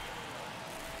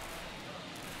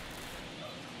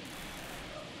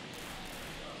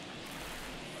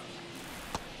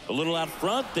 A little out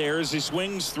front there as he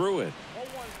swings through it.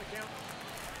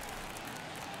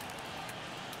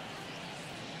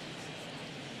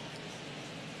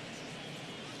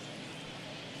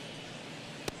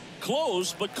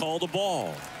 Close, but called the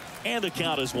ball. And the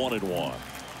count is 1-1.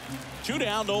 2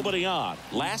 down, nobody on.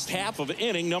 Last half of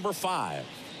inning number 5.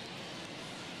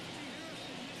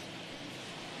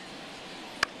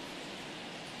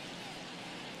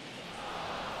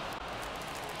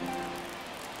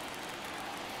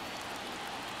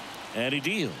 And he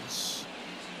deals.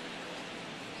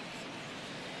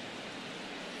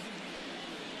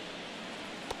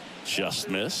 Just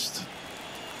missed.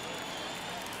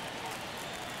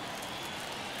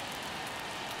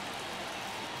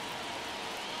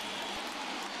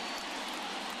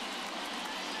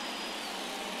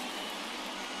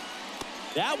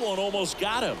 That one almost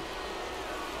got him.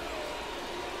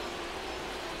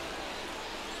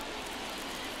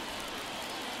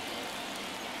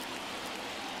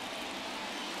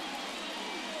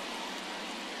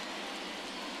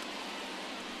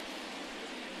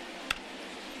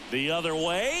 The other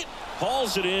way,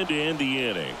 hauls it in to end the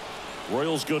inning.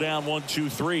 Royals go down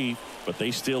 1-2-3, but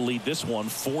they still lead this one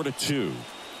 4-2.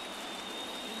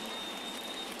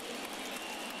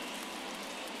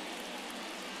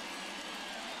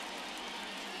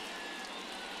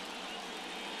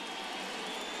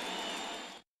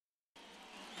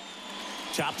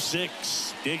 Top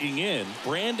 6, digging in,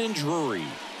 Brandon Drury.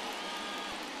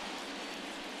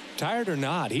 Tired or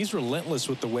not, he's relentless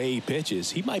with the way he pitches.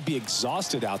 He might be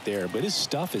exhausted out there, but his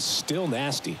stuff is still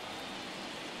nasty.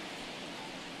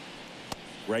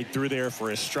 Right through there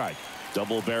for a strike.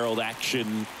 Double-barreled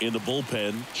action in the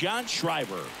bullpen. John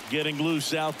Schreiber getting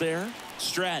loose out there.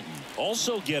 Stratton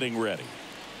also getting ready.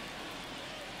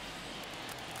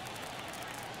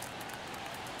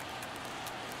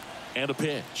 And a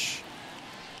pitch.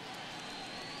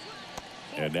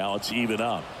 And now it's even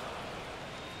up.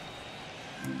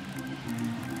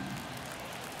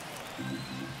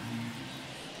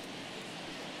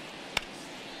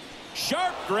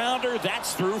 Sharp grounder.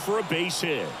 That's through for a base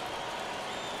hit.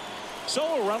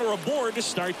 So a runner aboard to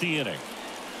start the inning.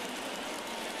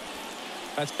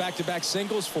 That's back-to-back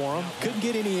singles for him. Couldn't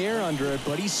get any air under it,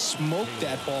 but he smoked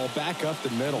that ball back up the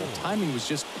middle. Timing was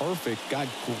just perfect. Got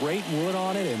great wood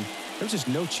on it, and there's just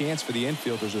no chance for the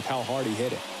infielders with how hard he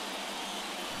hit it.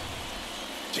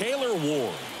 Taylor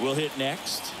Ward will hit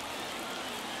next.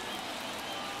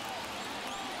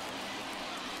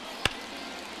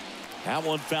 That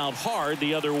one fouled hard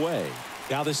the other way.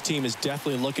 Now this team is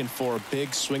definitely looking for a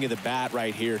big swing of the bat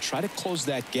right here. Try to close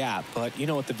that gap. But, you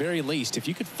know, at the very least, if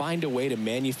you could find a way to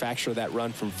manufacture that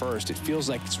run from first, it feels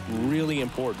like it's really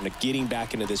important to getting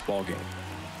back into this ball game.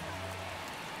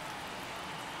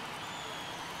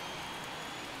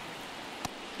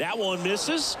 That one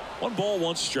misses. 1 ball,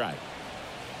 1 strike.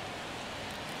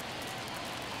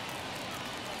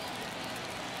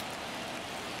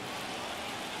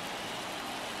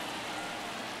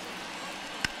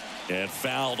 And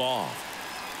fouled off.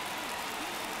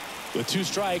 With 2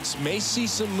 strikes, may see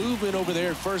some movement over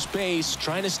there at first base,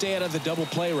 trying to stay out of the double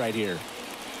play right here.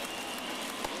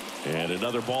 And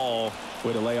another ball.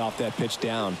 Way to lay off that pitch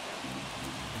down.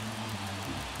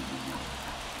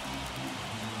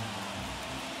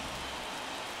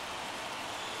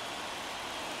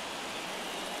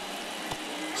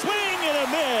 Swing and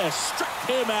a miss. Struck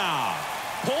him out.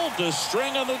 Pulled the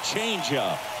string on the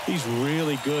changeup. He's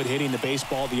really good hitting the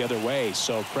baseball the other way,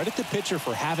 so credit the pitcher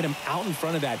for having him out in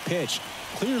front of that pitch.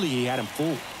 Clearly he had him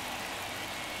fooled.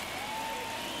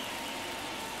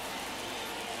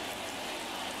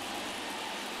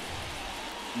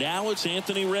 Now it's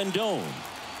Anthony Rendon.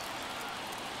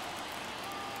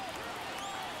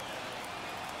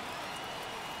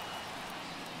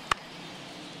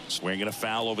 Swinging a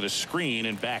foul over the screen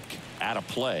and back out of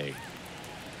play.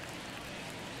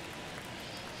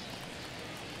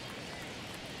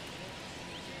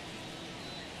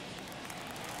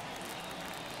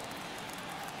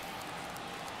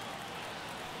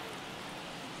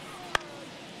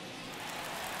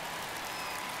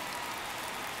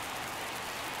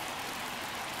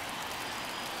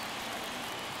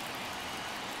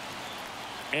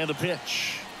 And the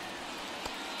pitch.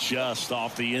 Just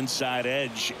off the inside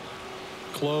edge.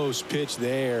 Close pitch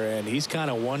there, and he's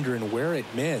kind of wondering where it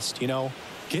missed. You know,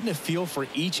 getting a feel for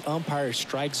each umpire's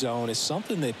strike zone is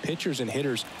something that pitchers and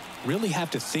hitters really have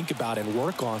to think about and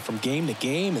work on from game to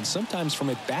game, and sometimes from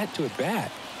at bat to at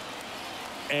bat.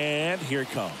 And here it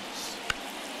comes.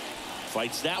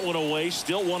 Fights that one away,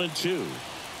 still 1-2.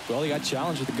 Well, he got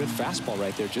challenged with a good fastball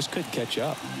right there, just couldn't catch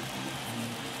up.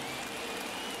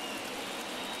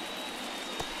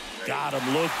 Got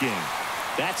him looking.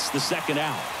 That's the second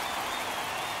out.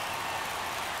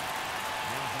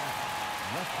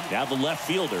 Now the left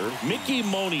fielder, Mickey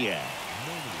Moniak.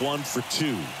 1 for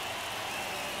 2.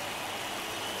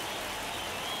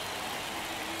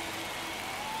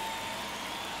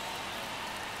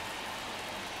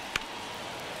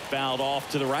 Fouled off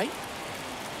to the right.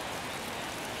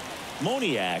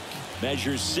 Moniak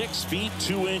measures 6 feet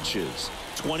 2 inches,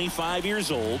 25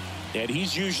 years old, and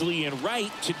he's usually in right,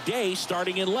 today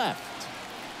starting in left.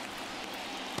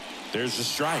 There's a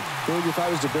strike. Boog, if I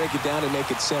was to break it down and make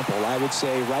it simple, I would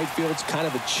say right field's kind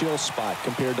of a chill spot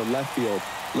compared to left field.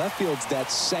 Left field's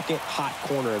that second hot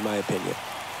corner, in my opinion.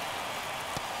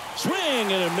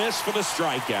 Swing and a miss for the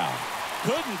strikeout.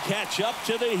 Couldn't catch up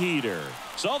to the heater.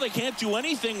 So they can't do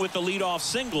anything with the leadoff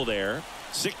single there.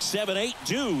 6, 7, 8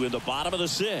 do in the bottom of the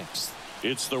 6th.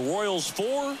 It's the Royals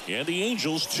 4 and the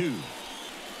Angels 2.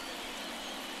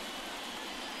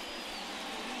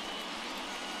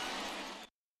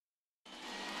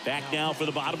 Back now for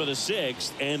the bottom of the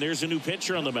 6th, and there's a new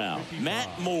pitcher on the mound,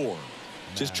 Matt Moore.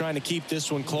 Just trying to keep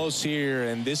this one close here,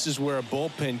 and this is where a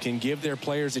bullpen can give their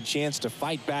players a chance to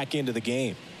fight back into the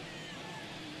game.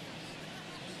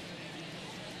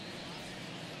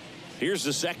 Here's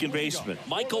the second baseman,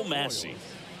 Michael Massey.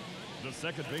 The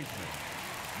second baseman,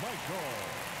 Michael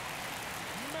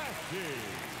Massey.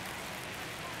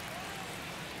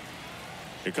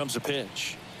 Here comes a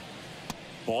pitch.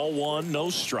 Ball 1,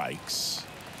 no strikes.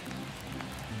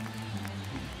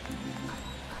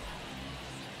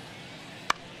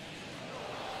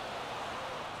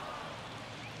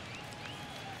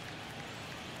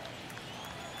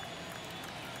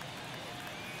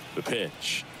 The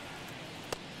pitch.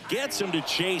 Gets him to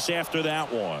chase after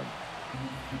that one.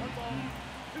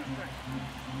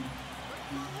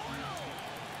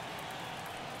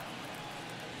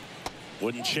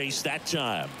 Wouldn't chase that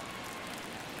time.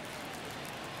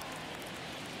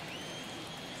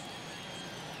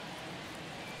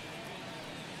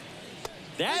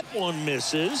 That one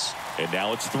misses, and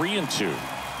now it's 3-2.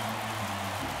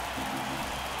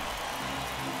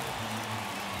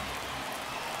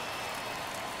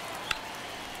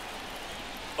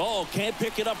 Oh, can't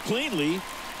pick it up cleanly.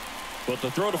 But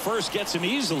the throw to first gets him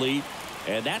easily.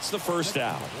 And that's the first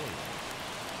out.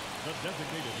 The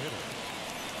designated hitter.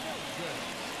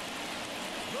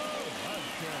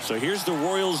 So here's the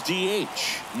Royals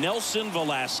DH, Nelson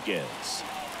Velasquez.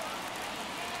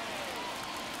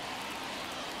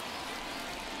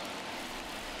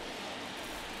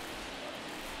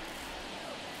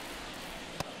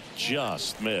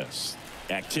 Just missed.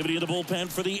 Activity in the bullpen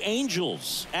for the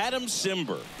Angels. Adam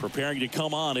Simber preparing to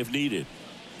come on if needed.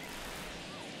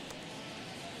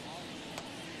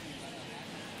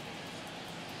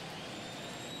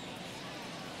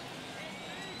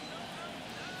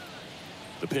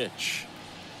 The pitch.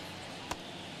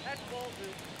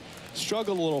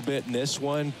 Struggled a little bit in this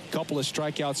one. Couple of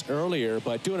strikeouts earlier,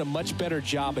 but doing a much better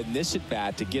job in this at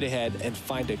bat to get ahead and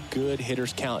find a good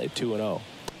hitter's count at 2-0.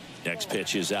 Next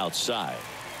pitch is outside.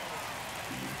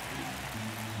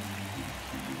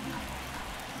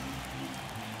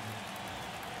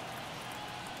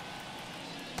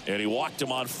 And he walked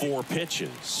him on 4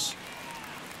 pitches.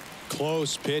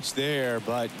 Close pitch there,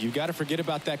 but you got to forget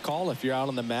about that call if you're out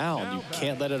on the mound. You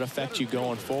can't let it affect you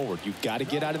going forward. You've got to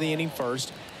get out of the inning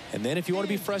first, and then if you want to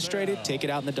be frustrated, take it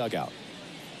out in the dugout.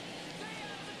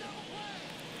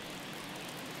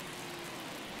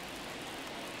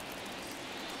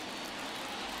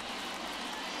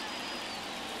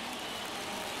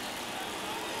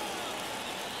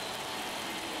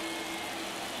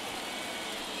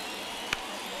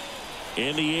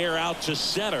 In the air out to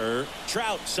center.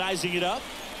 Trout sizing it up.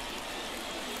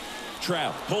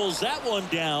 Trout pulls that one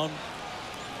down.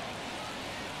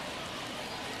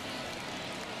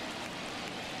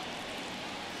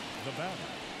 The batter,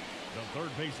 the third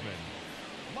baseman,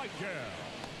 Michael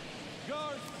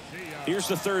Garcia. Here's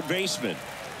the third baseman.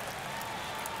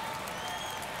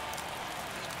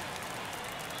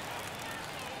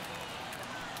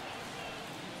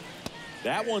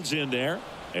 That one's in there,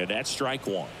 and that's strike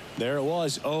 1. There it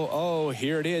was. 0-0.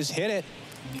 Here it is. Hit it.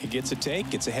 He gets a take.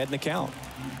 Gets ahead in the count.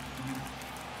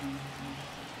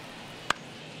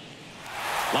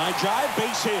 Line drive,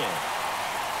 base hit.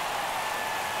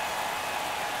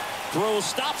 Throw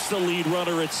stops the lead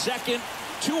runner at second.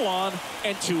 2 on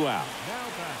and 2 out. Now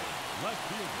back, left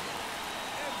fielder,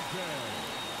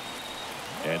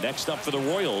 MJ. And next up for the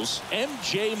Royals,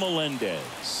 MJ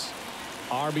Melendez.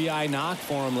 RBI knock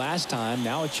for him last time.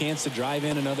 Now a chance to drive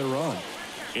in another run.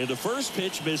 And the first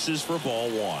pitch misses for ball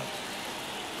 1.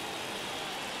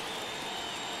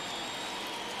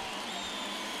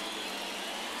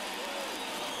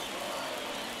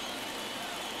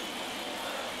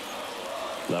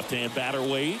 Left-hand batter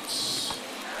waits.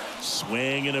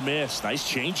 Swing and a miss. Nice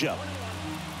changeup.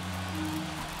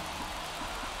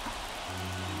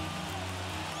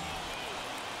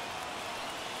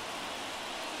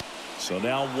 So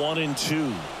now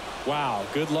 1-2. Wow,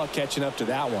 good luck catching up to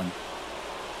that one.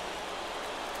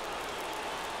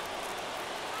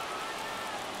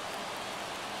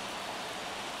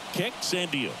 Kicks and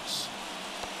deals.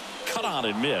 Cut on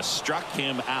and miss. Struck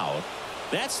him out.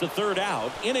 That's the third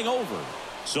out. Inning over.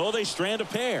 So they strand a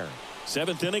pair.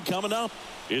 7th inning coming up.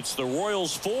 It's the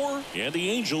Royals 4 and the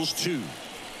Angels 2.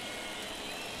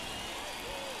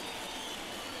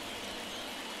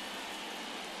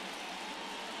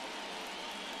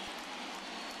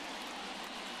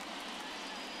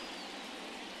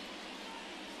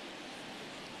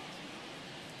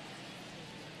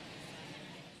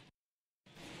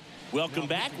 Welcome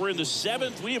back. We're in the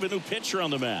 7th. We have a new pitcher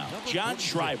on the mound, John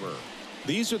Schreiber.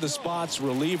 These are the spots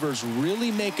relievers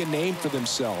really make a name for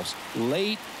themselves.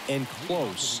 Late and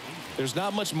close. There's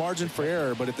not much margin for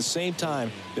error, but at the same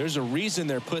time, there's a reason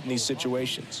they're put in these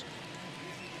situations.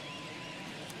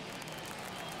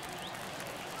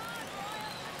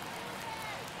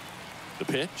 The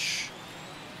pitch.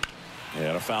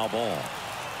 And a foul ball.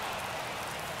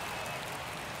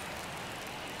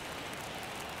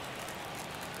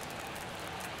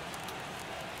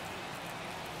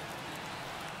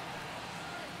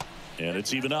 And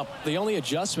it's even up. The only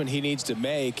adjustment he needs to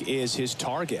make is his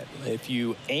target. If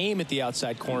you aim at the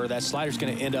outside corner, that slider's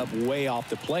going to end up way off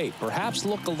the plate. Perhaps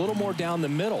look a little more down the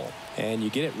middle, and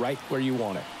you get it right where you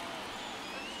want it.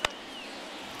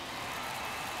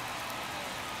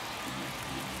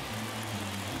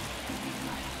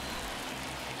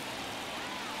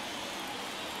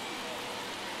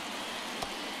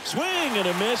 Swing and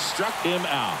a miss. Struck him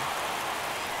out.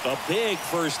 A big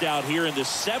first out here in the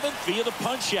 7th via the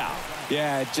punch out.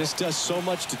 Yeah, it just does so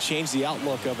much to change the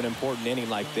outlook of an important inning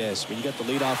like this. When you got the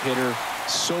leadoff hitter,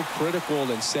 so critical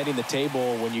in setting the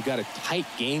table when you got a tight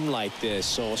game like this.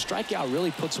 So a strikeout really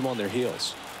puts them on their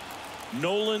heels.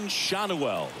 Nolan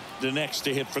Shanuel, the next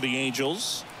to hit for the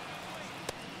Angels.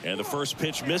 And the first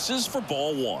pitch misses for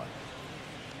ball one.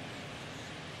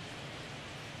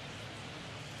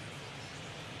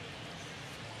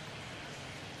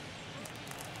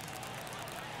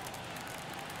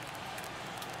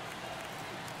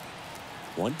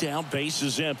 One down, base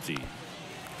is empty.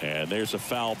 And there's a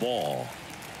foul ball.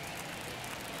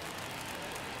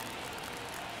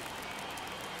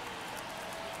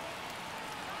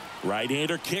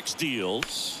 Right-hander kicks,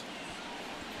 deals.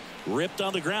 Ripped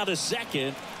on the ground to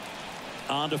second.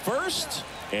 On to first.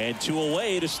 And 2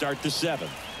 away to start the 7th. The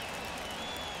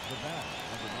bat,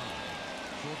 number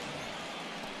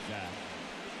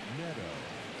 9, shortstop,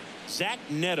 Zach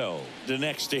Neto, the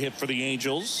next to hit for the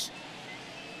Angels.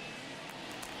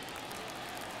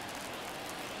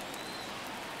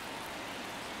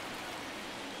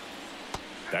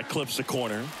 That clips the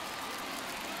corner.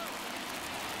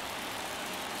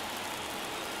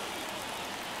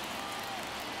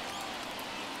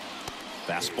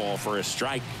 Fastball for a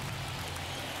strike.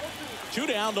 2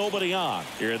 down, nobody on.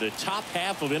 Here in the top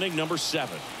half of inning number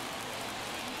 7.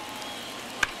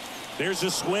 There's a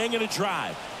swing and a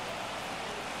drive.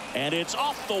 And it's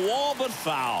off the wall, but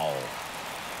foul.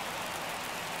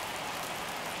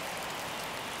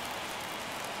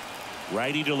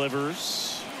 Righty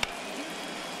delivers.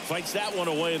 Fights that one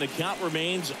away, and the count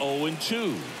remains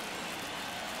 0-2.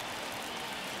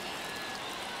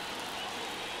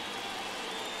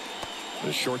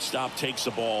 The shortstop takes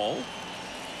the ball.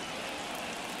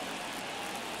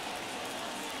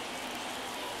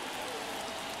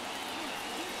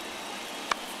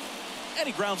 And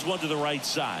he grounds one to the right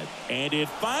side. And it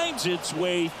finds its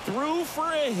way through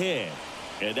for a hit.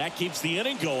 And that keeps the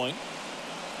inning going.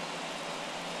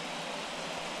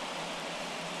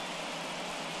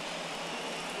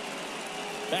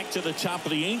 Back to the top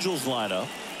of the Angels lineup.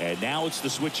 And now it's the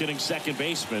switch hitting second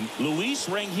baseman, Luis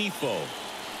Rengifo.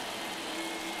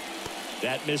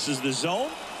 That misses the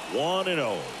zone.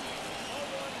 1-0.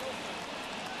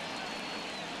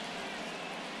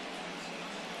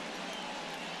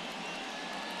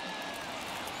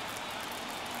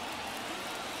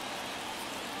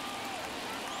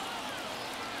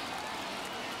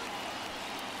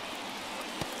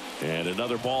 And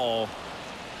another ball.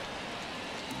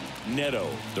 Neto,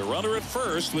 the runner at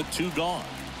first with 2 gone.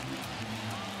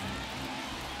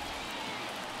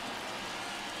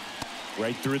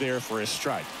 Right through there for a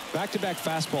strike. Back-to-back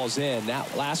fastballs in.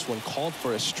 That last one called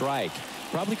for a strike.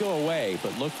 Probably go away,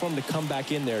 but look for him to come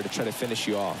back in there to try to finish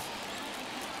you off.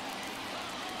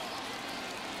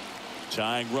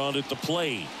 Tying run at the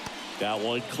plate. That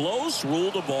one close,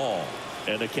 ruled a ball.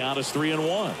 And the count is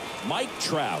 3-1. Mike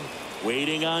Trout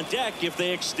waiting on deck if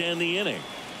they extend the inning.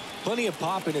 Plenty of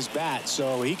pop in his bat,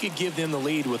 so he could give them the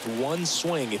lead with 1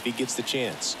 swing if he gets the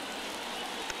chance.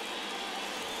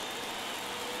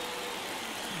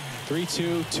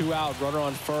 3-2, 2 out, runner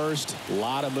on first. A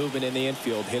lot of movement in the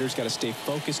infield. Hitter's got to stay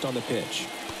focused on the pitch.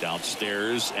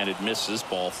 Downstairs, and it misses,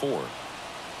 ball 4.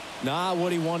 Not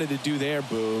what he wanted to do there,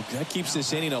 Boog. That keeps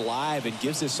this inning alive and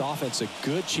gives this offense a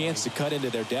good chance to cut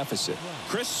into their deficit.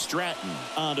 Chris Stratton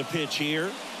on the pitch here.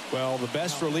 Well, the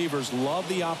best relievers love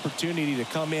the opportunity to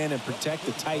come in and protect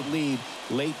the tight lead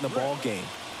late in the ball game.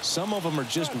 Some of them are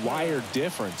just wired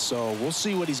different, so we'll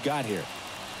see what he's got here.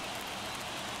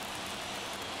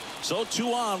 So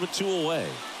 2 on with 2 away.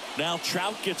 Now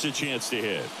Trout gets a chance to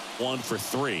hit. 1 for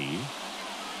 3.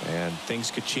 And things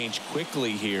could change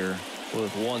quickly here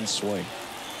with 1 swing.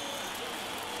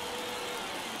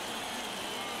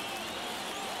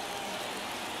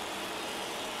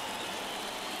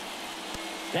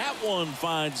 That one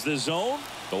finds the zone.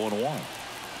 0-1.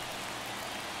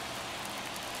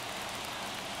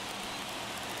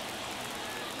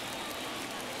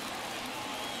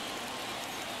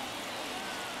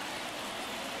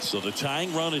 So the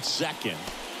tying run at second.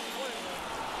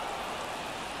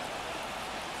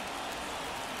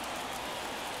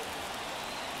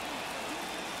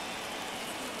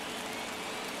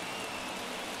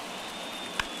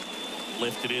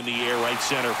 Lifted in the air, right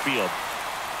center field.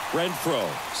 Renfroe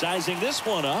sizing this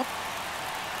one up.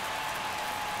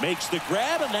 Makes the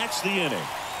grab, and that's the inning.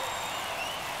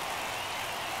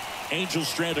 Angels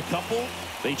strand a couple.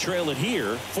 They trail it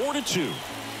here 4-2.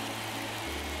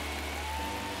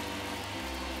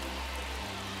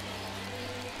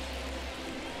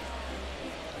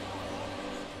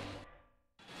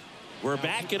 We're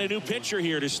back in a new pitcher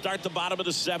here to start the bottom of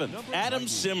the 7th. Adam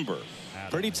Simber.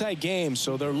 Pretty tight game,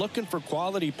 so they're looking for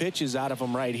quality pitches out of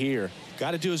him right here.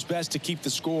 Got to do his best to keep the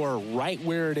score right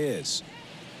where it is.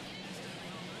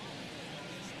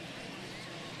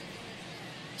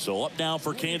 So up now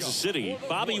for Kansas City,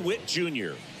 Bobby Witt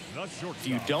Jr. If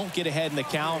you don't get ahead in the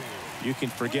count, you can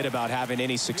forget about having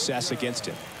any success against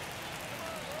him.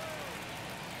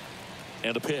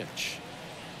 And a pitch.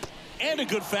 And a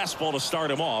good fastball to start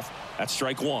him off. That's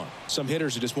strike one. Some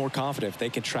hitters are just more confident if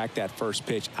they can track that first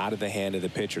pitch out of the hand of the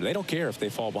pitcher. They don't care if they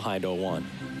fall behind 0-1.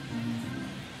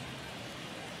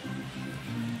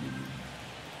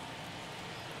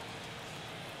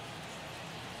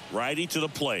 Righty to the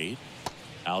plate.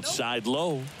 Outside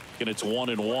low. And it's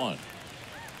 1-1.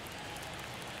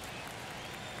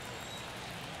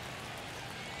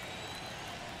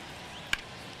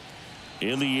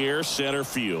 In the air, center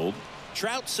field.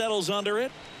 Trout settles under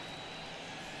it.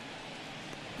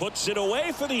 Puts it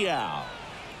away for the out.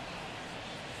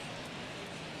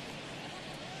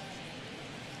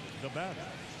 The batter,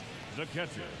 the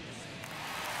catcher.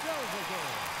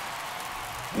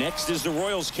 Next is the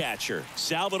Royals catcher,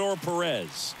 Salvador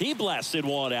Perez. He blasted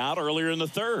one out earlier in the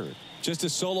third. Just a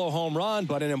solo home run,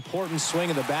 but an important swing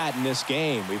of the bat in this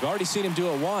game. We've already seen him do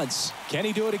it once. Can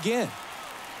he do it again?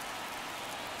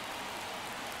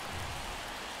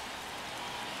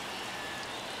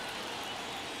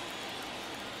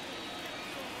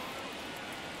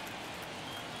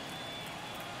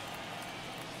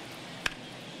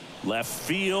 Left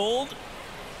field.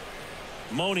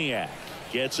 Moniak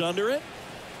gets under it.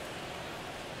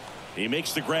 He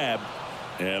makes the grab.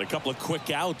 And a couple of quick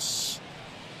outs.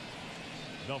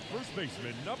 The first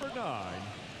baseman, number 9,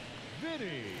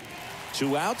 Vinny.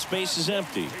 2 outs, base is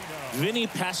empty. Vinny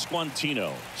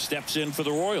Pasquantino steps in for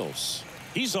the Royals.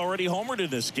 He's already homered in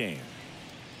this game.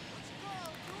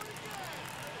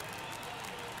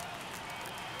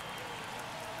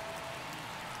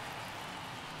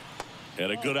 And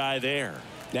a good eye there.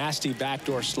 Nasty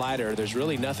backdoor slider. There's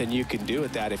really nothing you can do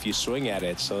with that if you swing at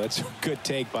it. So that's a good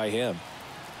take by him.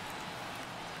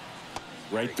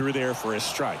 Right through there for a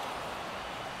strike.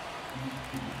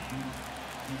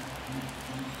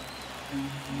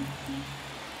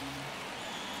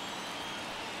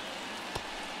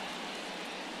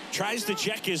 Tries to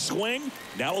check his swing.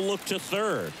 Now a look to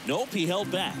third. Nope, he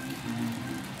held back.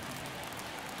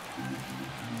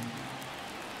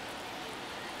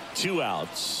 Two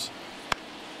outs.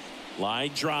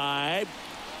 Line drive.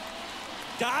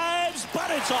 Dives, but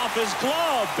it's off his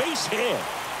glove. Base hit.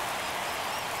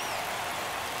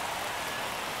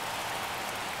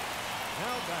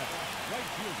 Now batting, right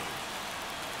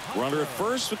fielder. Runner at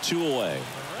first with 2 away.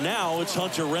 Now it's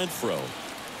Hunter Renfroe.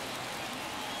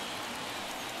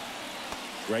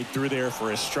 Right through there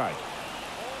for a strike.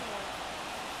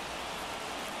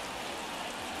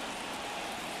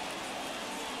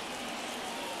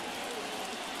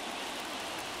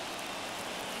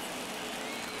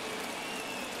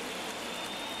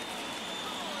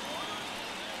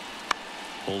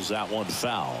 Pulls that one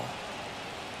foul.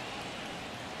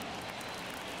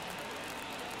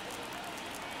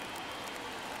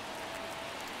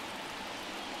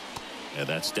 And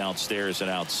that's downstairs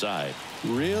and outside.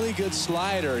 Really good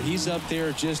slider. He's up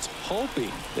there just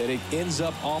hoping that it ends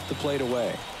up off the plate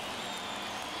away.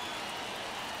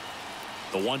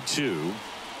 The 1-2.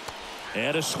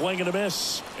 And a swing and a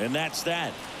miss. And that's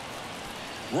that.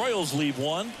 Royals leave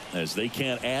one as they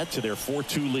can't add to their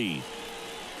 4-2 lead.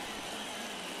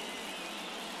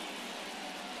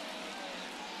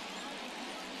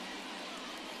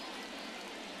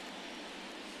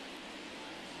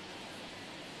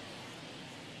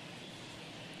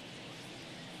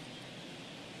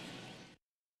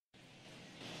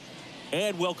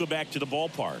 And welcome back to the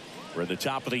ballpark. We're at the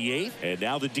top of the 8th, and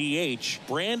now the DH,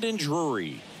 Brandon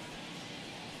Drury.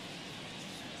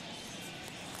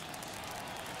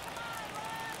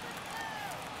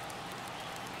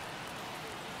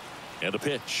 And a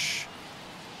pitch.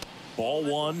 Ball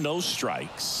 1, no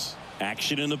strikes.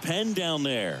 Action in the pen down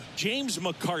there. James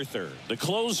MacArthur, the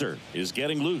closer, is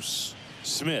getting loose.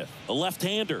 Smith, a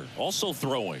left-hander, also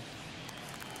throwing.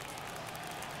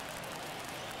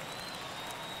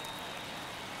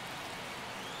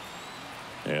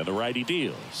 And the righty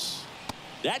deals.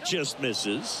 That just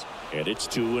misses. And it's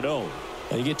 2-0.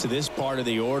 When you get to this part of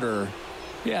the order,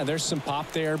 yeah, there's some pop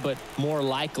there, but more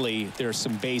likely there's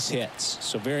some base hits.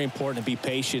 So very important to be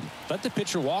patient. Let the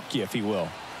pitcher walk you if he will.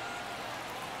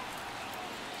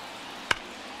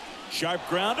 Sharp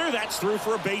grounder. That's through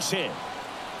for a base hit.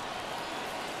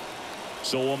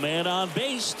 So a man on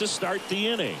base to start the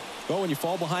inning. Well, when you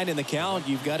fall behind in the count,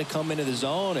 you've got to come into the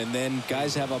zone, and then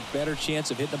guys have a better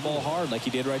chance of hitting the ball hard like he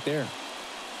did right there.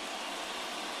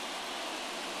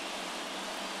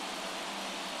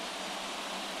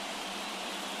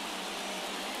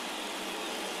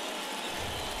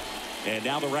 And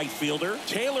now the right fielder,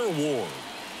 Taylor Ward.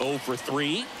 0 for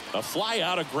 3. A fly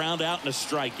out, a ground out, and a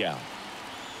strikeout.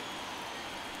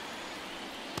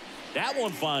 That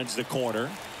one finds the corner.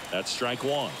 That's strike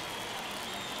one.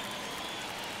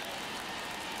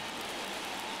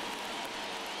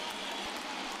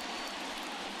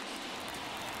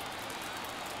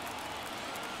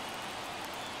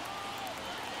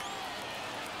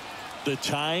 The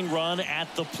tying run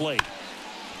at the plate.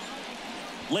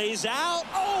 Lays out.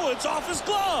 Oh, it's off his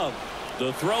glove.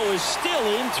 The throw is still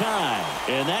in time.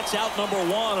 And that's out number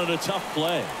one on a tough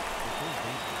play.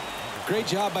 Great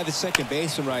job by the second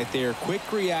baseman right there.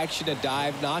 Quick reaction to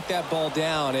dive, knock that ball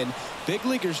down. And big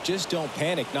leaguers just don't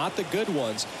panic, not the good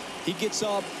ones. He gets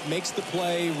up, makes the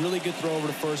play, really good throw over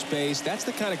to first base. That's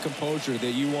the kind of composure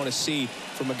that you want to see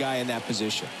from a guy in that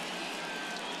position.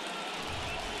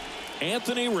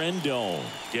 Anthony Rendon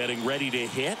getting ready to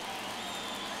hit.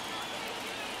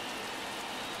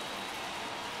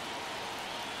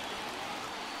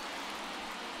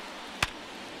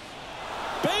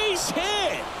 Base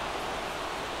hit.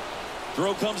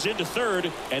 Throw comes into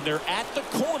third, and they're at the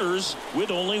corners with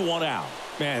only one out.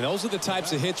 Man, those are the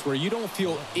types of hits where you don't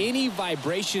feel any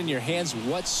vibration in your hands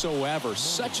whatsoever.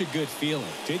 Such a good feeling.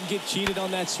 Didn't get cheated on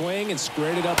that swing and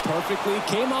squared it up perfectly.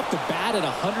 Came off the bat at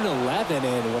 111,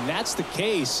 and when that's the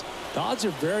case, the odds are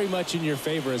very much in your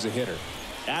favor as a hitter.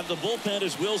 At the bullpen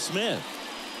is Will Smith.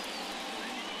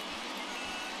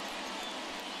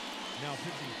 Now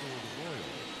pitching for the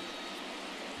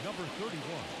Royals, number 31,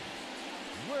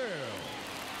 Will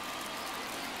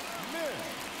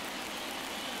Smith.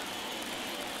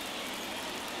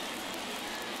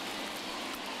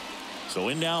 So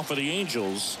in now for the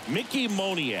Angels, Mickey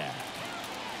Moniak.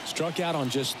 Struck out on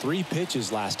just 3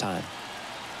 pitches last time.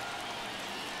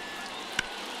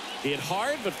 Hit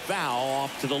hard but foul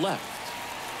off to the left.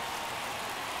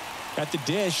 At the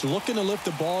dish, looking to lift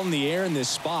the ball in the air in this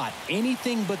spot.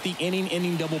 Anything but the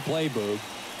inning double play, Boog.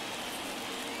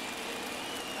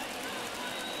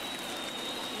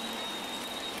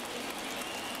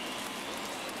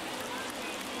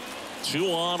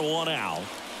 Two on, one out.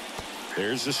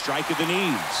 There's the strike at the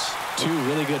knees. 2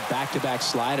 really good back-to-back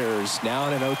sliders. Now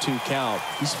in an 0-2 count.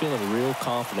 He's feeling real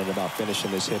confident about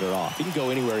finishing this hitter off. He can go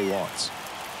anywhere he wants.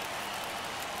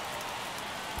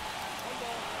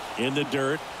 In the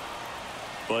dirt,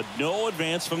 but no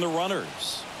advance from the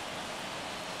runners.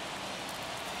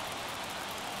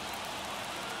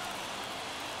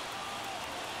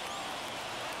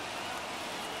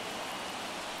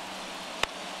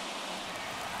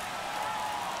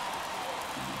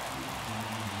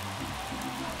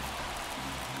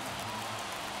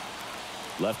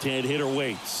 Left-hand hitter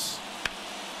waits.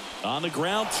 On the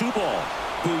ground, 2 ball.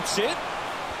 Boots it.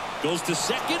 Goes to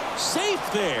second. Safe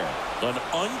there. An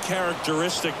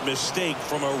uncharacteristic mistake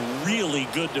from a really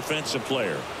good defensive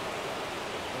player.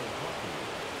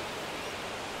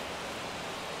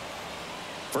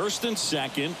 First and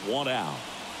second, 1 out.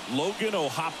 Logan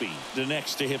O'Hoppe, the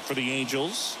next to hit for the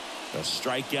Angels. A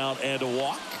strikeout and a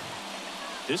walk.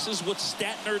 This is what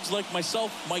stat nerds like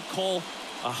myself might call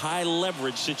a high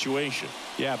leverage situation.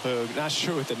 Yeah, Boog, not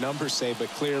sure what the numbers say, but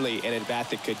clearly an at-bat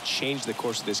that could change the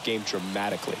course of this game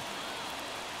dramatically.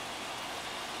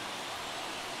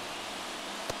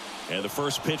 And the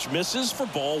first pitch misses for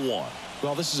ball 1.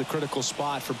 Well, this is a critical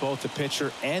spot for both the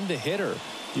pitcher and the hitter.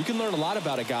 You can learn a lot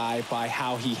about a guy by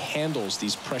how he handles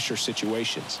these pressure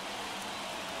situations.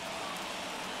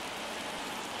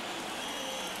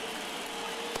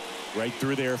 Right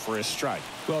through there for a strike.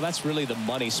 Well, that's really the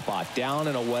money spot, down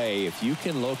and away. If you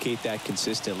can locate that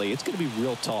consistently, it's going to be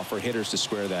real tough for hitters to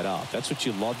square that up. That's what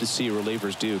you love to see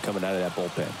relievers do coming out of that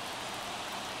bullpen.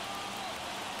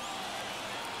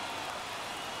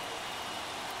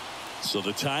 So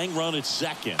the tying run at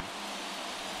second,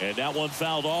 and that one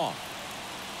fouled off.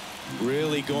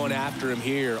 Really going after him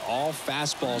here. All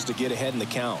fastballs to get ahead in the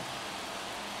count.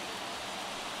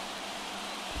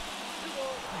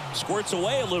 Squirts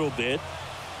away a little bit.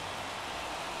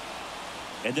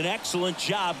 And an excellent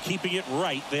job keeping it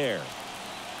right there.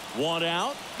 1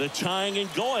 out. The tying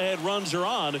and go-ahead runs are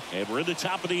on, and we're in the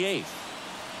top of the 8th.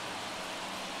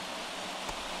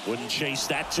 Wouldn't chase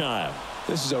that time.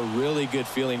 This is a really good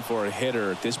feeling for a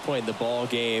hitter. At this point in the ball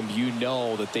game, you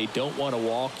know that they don't want to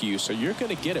walk you, so you're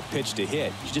going to get a pitch to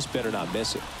hit. You just better not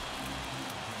miss it.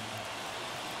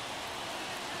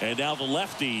 And now the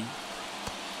lefty.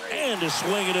 And a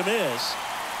swing and a miss.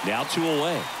 Now 2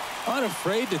 away.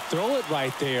 Unafraid to throw it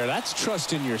right there. That's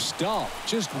trust in your stump.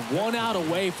 Just 1 out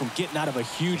away from getting out of a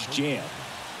huge jam.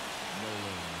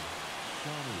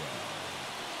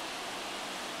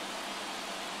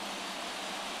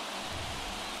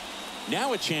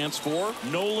 Now a chance for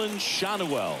Nolan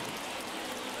Schanuel.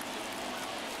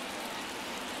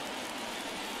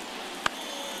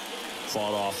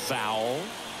 Fought off foul.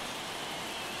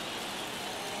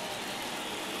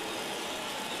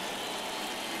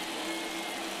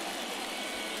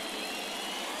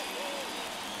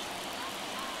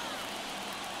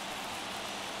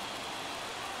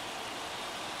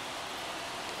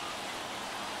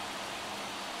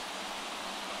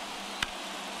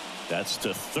 That's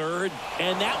to third,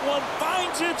 and that one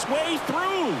finds its way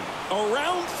through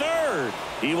around third.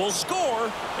 He will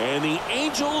score, and the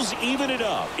Angels even it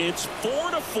up. It's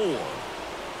 4-4.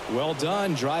 Well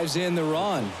done. Drives in the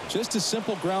run. Just a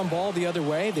simple ground ball the other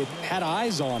way. They had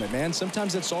eyes on it, man.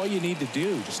 Sometimes that's all you need to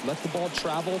do. Just let the ball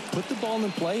travel, put the ball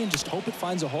in play, and just hope it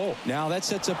finds a hole. Now that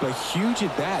sets up a huge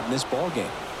at bat in this ball game.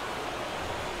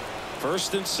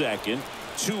 First and second,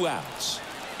 2 outs.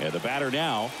 And the batter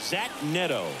now, Zach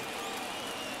Neto.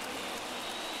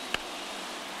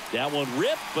 That one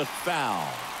ripped, but foul.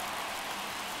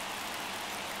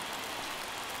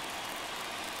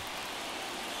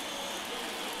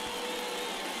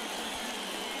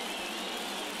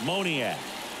 Moniak,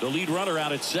 the lead runner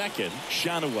out at second.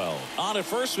 Shanuel on at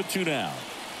first with 2 down.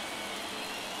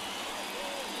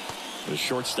 The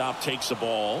shortstop takes the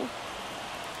ball.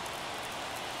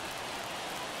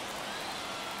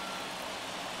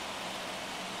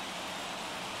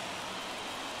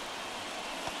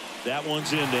 That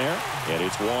one's in there, and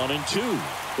it's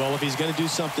 1-2. Well, if he's going to do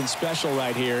something special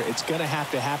right here, it's going to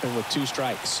have to happen with 2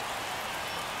 strikes.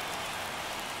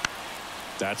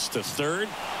 That's to third.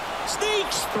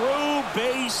 Sneaks through,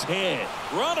 base hit.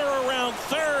 Runner around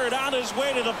third on his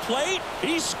way to the plate.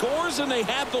 He scores, and they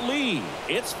have the lead.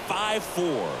 It's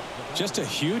 5-4. Just a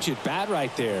huge at bat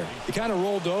right there. He kind of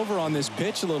rolled over on this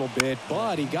pitch a little bit,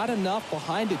 but he got enough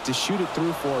behind it to shoot it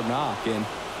through for a knock, and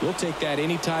we'll take that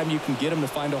anytime you can get him to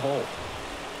find a hole.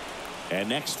 And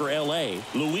next for L.A.,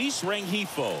 Luis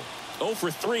Rengifo. 0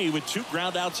 for 3 with 2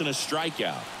 groundouts and a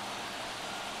strikeout.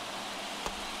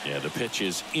 Yeah, the pitch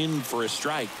is in for a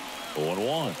strike.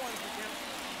 0-1.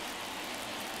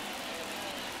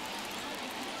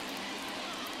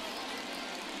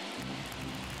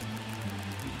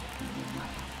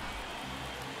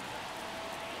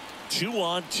 Two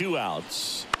on, 2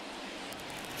 outs.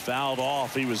 Fouled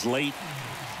off. He was late.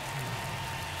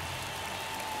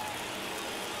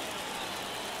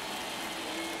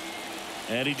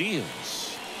 And he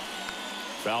deals.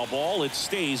 Foul ball. It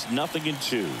stays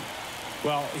 0-2.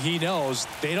 Well, he knows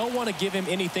they don't want to give him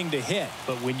anything to hit,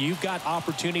 but when you've got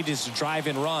opportunities to drive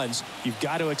in runs, you've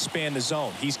got to expand the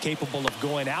zone. He's capable of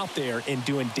going out there and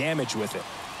doing damage with it.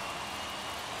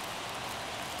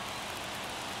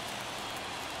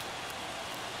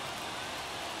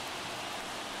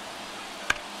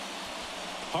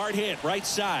 Hard hit right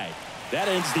side. That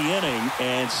ends the inning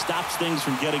and stops things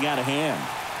from getting out of hand.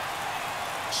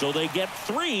 So they get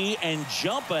 3 and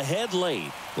jump ahead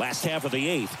late. Last half of the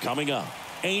 8th coming up.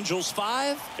 Angels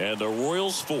 5 and the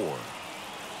Royals 4.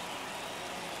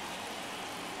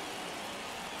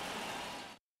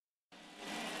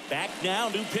 Back now,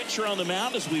 new pitcher on the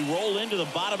mound as we roll into the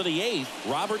bottom of the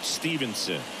 8th. Robert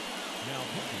Stevenson. Now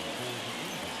pitching for the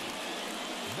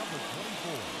Angels, number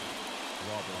 24,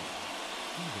 Robert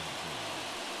Stevenson.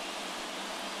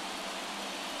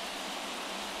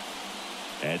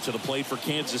 And to the plate for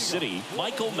Kansas City,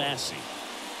 Michael Massey.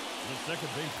 The second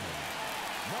baseman,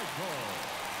 Michael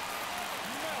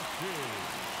Massey.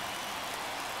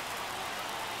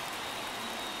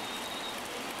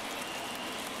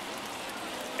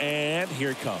 And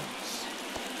here it comes.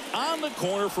 On the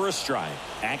corner for a strike.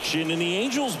 Action in the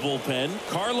Angels bullpen,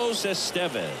 Carlos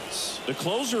Estevez. The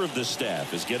closer of the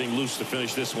staff is getting loose to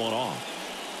finish this one off.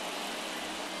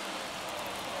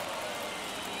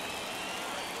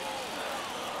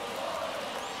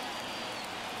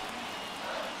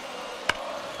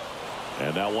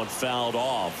 And that one fouled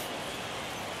off.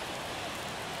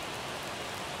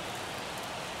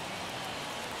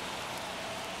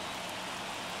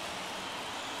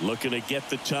 Looking to get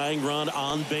the tying run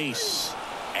on base.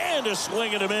 And a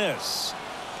swing and a miss.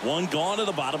 One gone to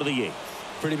the bottom of the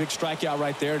 8th. Pretty big strikeout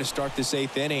right there to start this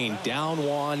 8th inning. Down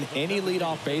 1. Any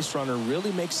leadoff base runner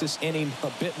really makes this inning a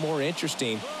bit more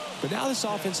interesting. But now this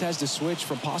offense has to switch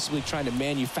from possibly trying to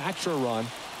manufacture a run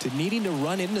to needing to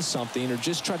run into something or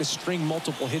just try to string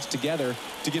multiple hits together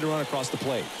to get a run across the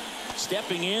plate.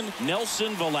 Stepping in,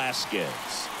 Nelson Velasquez.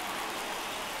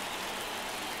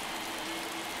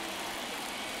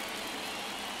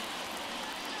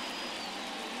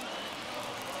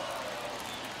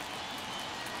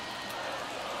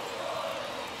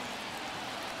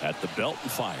 At the belt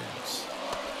and fires.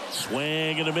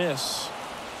 Swing and a miss.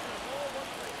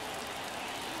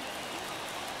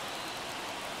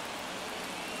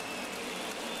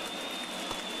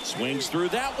 Swings through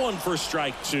that one for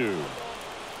strike two.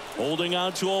 Holding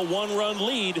on to a one-run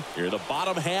lead here the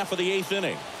bottom half of the 8th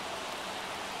inning.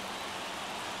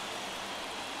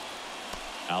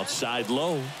 Outside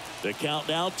low. The count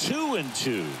now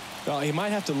 2-2. Well, he might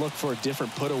have to look for a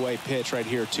different put-away pitch right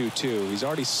here, 2-2. He's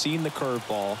already seen the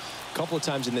curveball a couple of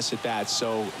times in this at-bat,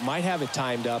 so might have it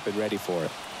timed up and ready for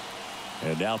it.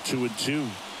 And now 2-2.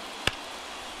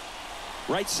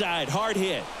 Right side, hard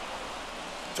hit.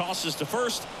 Tosses to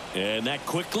first, and that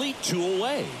quickly 2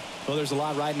 away. Well, there's a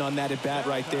lot riding on that at-bat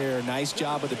right there. Nice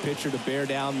job of the pitcher to bear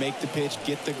down, make the pitch,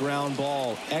 get the ground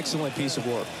ball. Excellent piece of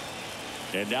work.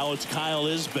 And now it's Kyle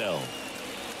Isbell.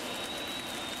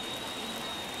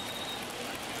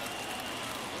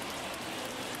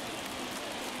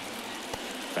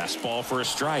 Fastball for a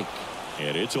strike.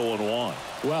 And it's 0-1.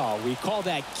 Well, we call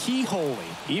that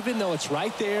keyholing. Even though it's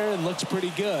right there and looks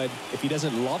pretty good, if he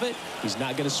doesn't love it, he's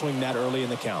not going to swing that early in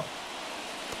the count.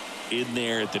 In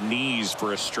there at the knees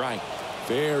for a strike.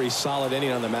 Very solid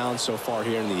inning on the mound so far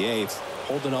here in the 8th.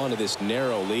 Holding on to this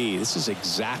narrow lead. This is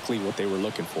exactly what they were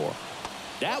looking for.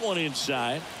 That one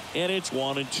inside, and it's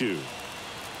 1-2.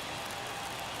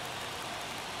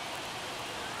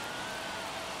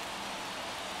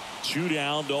 Two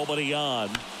down, nobody on.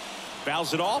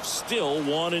 Fouls it off, still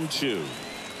 1-2.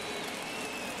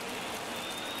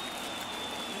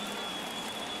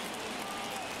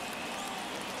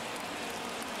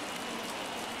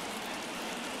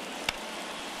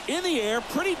 In the air,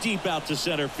 pretty deep out to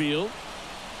center field.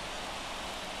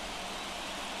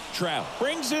 Trout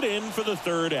brings it in for the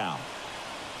 3rd out.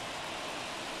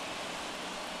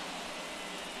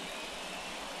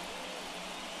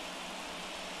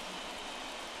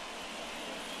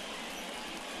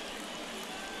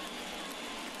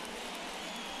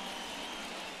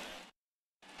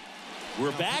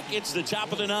 We're back. It's the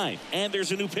top of the 9th, and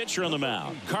there's a new pitcher on the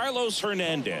mound, Carlos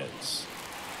Hernandez.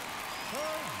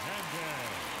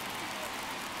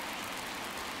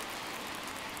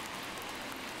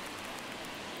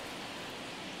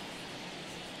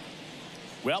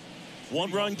 Well,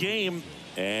 1-run game,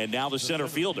 and now the center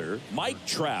fielder, Mike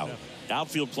Trout.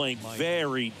 Outfield playing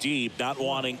very deep, not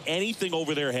wanting anything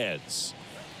over their heads.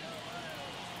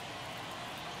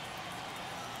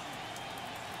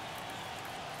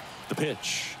 The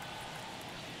pitch.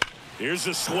 Here's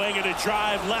a swing and a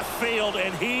drive left field,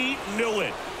 and he knew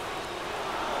it.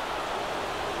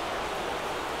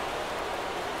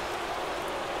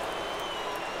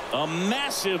 A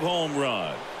massive home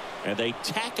run. And they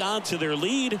tack on to their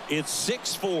lead. It's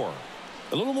 6-4.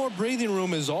 A little more breathing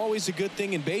room is always a good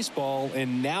thing in baseball,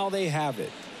 and now they have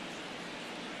it.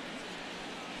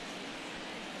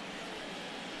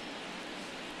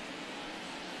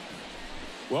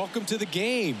 Welcome to the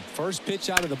game. First pitch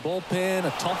out of the bullpen,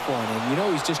 a tough one. And you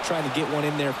know he's just trying to get one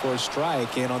in there for a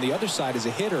strike. And on the other side, as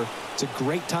a hitter, it's a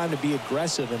great time to be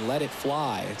aggressive and let it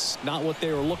fly. It's not what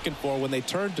they were looking for when they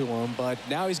turned to him, but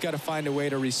now he's got to find a way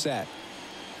to reset.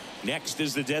 Next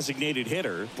is the designated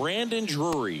hitter, Brandon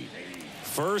Drury.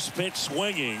 First pitch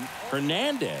swinging.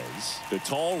 Hernandez, the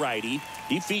tall righty.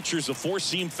 He features a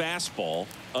 4-seam fastball,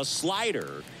 a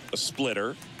slider, a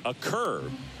splitter, a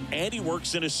curve, and he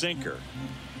works in a sinker.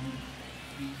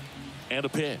 And a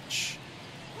pitch.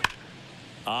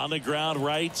 On the ground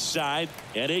right side,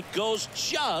 and it goes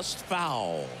just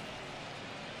foul.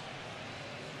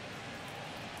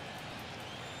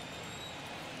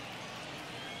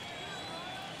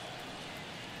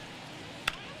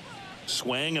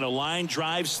 Swing and a line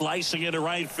drive slicing into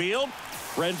right field.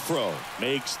 Renfroe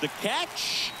makes the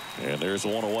catch, and there's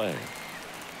one away.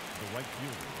 The right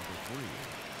fielder, number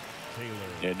 3,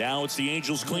 Taylor. And now it's the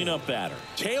Angels cleanup batter,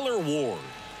 Taylor Ward.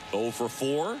 0 for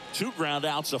 4, 2 ground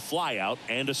outs, a fly out,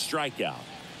 and a strikeout.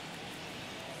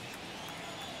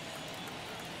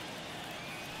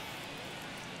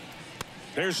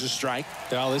 There's a strike.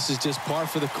 Well, this is just par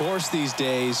for the course these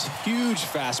days. Huge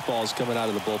fastballs coming out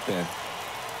of the bullpen.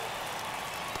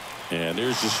 And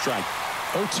there's the strike.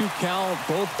 0-2 count,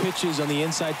 both pitches on the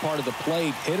inside part of the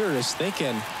plate. Hitter is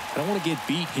thinking, I don't want to get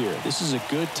beat here. This is a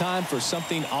good time for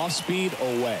something off speed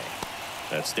away.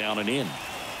 That's down and in.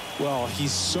 Well,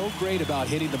 he's so great about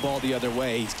hitting the ball the other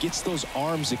way. He gets those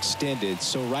arms extended.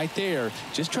 So right there,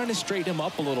 just trying to straighten him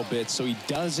up a little bit so he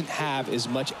doesn't have as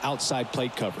much outside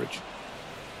plate coverage.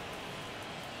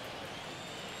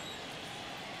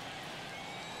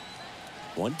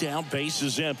 One down, base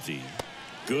is empty.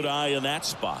 Good eye in that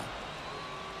spot.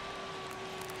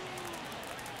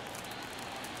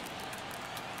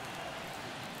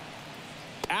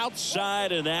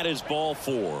 Outside, and that is ball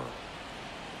 4.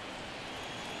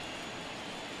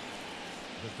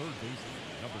 The third baseman,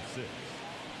 number 6,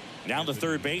 Now the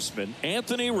third baseman,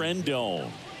 Anthony Rendon.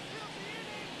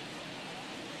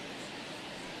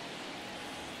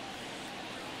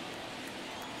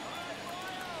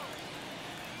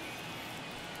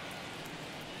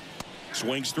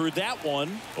 Swings through that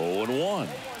one. 0-1.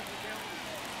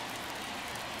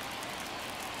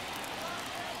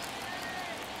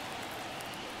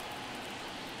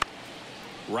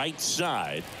 Right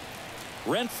side.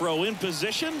 Renfroe in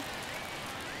position.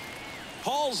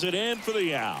 Hauls it in for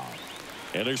the out.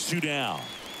 And there's two down.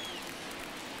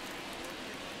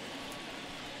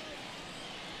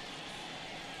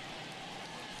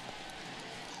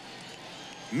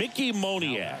 Mickey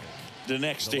Moniak, the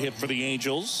next to hit for the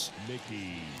Angels.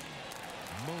 Mickey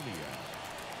Moniak.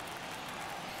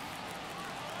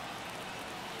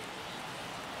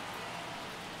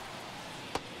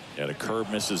 And a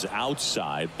curve misses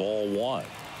outside. Ball one.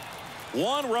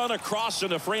 One run across in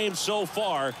the frame so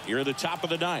far here at the top of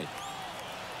the ninth.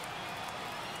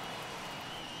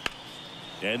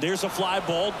 And there's a fly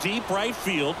ball deep right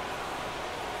field.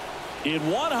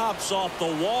 One hops off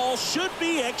the wall. Should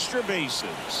be extra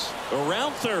bases.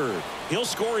 Around third. He'll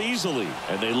score easily.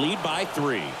 And they lead by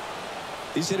 3.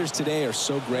 These hitters today are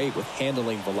so great with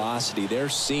handling velocity. They're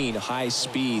seeing high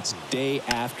speeds day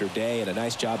after day, and a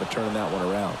nice job of turning that one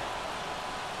around.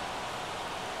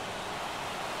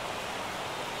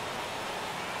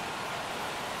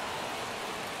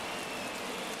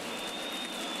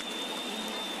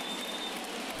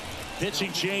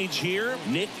 Pitching change here,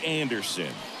 Nick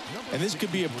Anderson. And this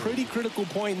could be a pretty critical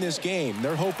point in this game.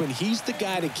 They're hoping he's the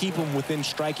guy to keep them within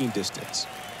striking distance.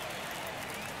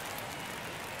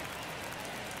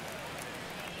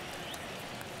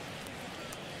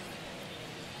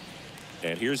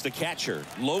 And here's the catcher,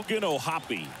 Logan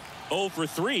O'Hoppe. 0 for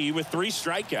 3 with 3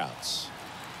 strikeouts.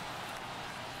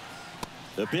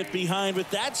 A bit behind with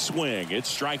that swing. It's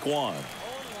strike one.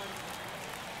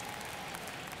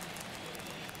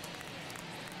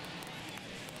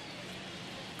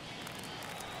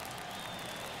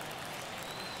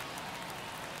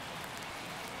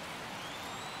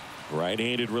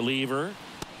 Right-handed reliever.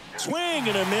 Swing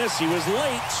and a miss. He was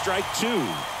late. Strike 2.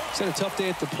 He's had a tough day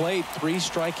at the plate. 3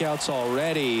 strikeouts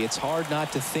already. It's hard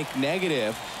not to think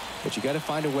negative, but you got to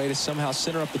find a way to somehow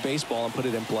center up the baseball and put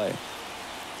it in play.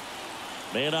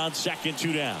 Man on second,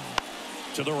 2 down.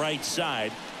 To the right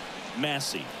side,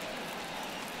 Massey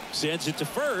sends it to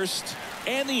first,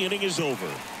 and the inning is over.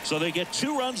 So they get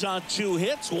 2 runs on 2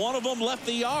 hits. One of them left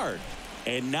the yard.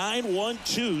 And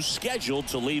 9-1-2 scheduled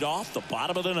to lead off the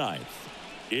bottom of the ninth.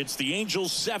 It's the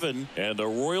Angels 7 and the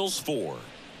Royals 4.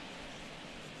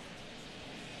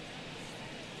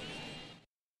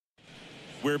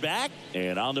 We're back,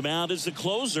 and on the mound is the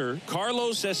closer,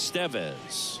 Carlos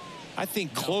Estevez. I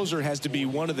think closer has to be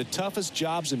one of the toughest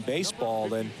jobs in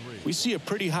baseball, and we see a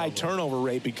pretty high turnover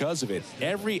rate because of it.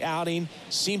 Every outing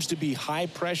seems to be high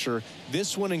pressure,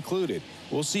 this one included.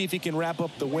 We'll see if he can wrap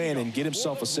up the win and get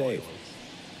himself a save.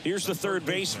 Here's the third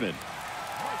baseman.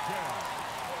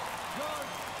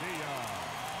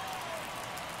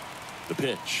 The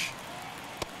pitch.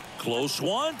 Close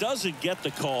one, doesn't get the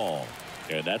call.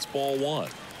 And that's ball one.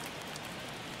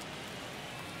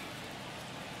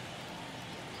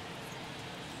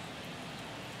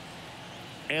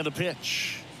 And the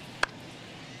pitch.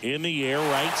 In the air,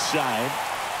 right side.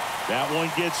 That one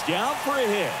gets down for a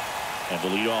hit. And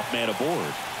the leadoff man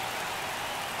aboard.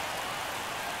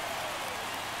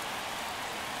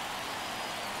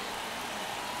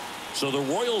 So the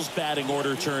Royals batting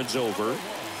order turns over.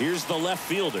 Here's the left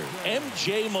fielder,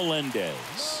 M.J.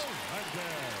 Melendez.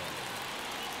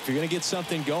 If you're going to get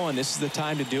something going, this is the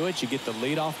time to do it. You get the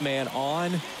leadoff man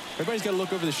on. Everybody's got to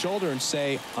look over the shoulder and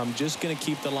say, I'm just going to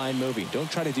keep the line moving. Don't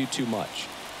try to do too much.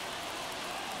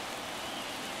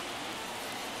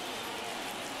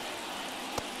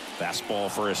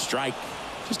 Fastball for a strike.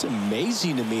 Just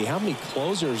amazing to me how many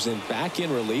closers and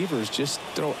back-end relievers just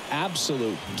throw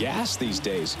absolute gas these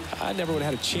days. I never would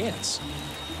have had a chance.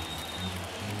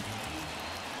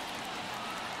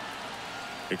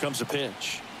 Here comes a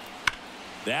pitch.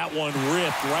 That one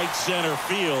ripped right center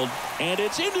field, and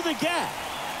it's into the gap.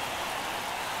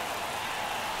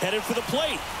 Headed for the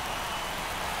plate.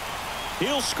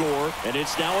 He'll score, and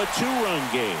it's now a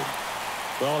 2-run game.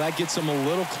 Well, that gets them a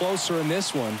little closer in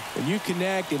this one. When you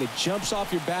connect and it jumps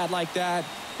off your bat like that,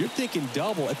 you're thinking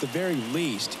double at the very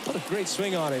least. What a great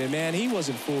swing on it, and man, he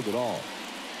wasn't fooled at all.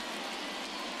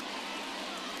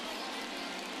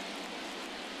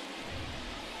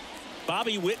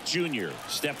 Bobby Witt Jr.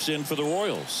 steps in for the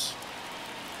Royals.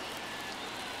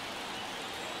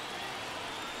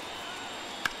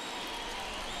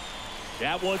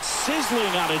 That one's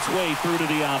sizzling on its way through to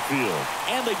the outfield.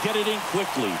 And they get it in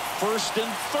quickly. First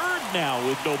and third now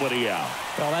with nobody out.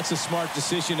 Well, that's a smart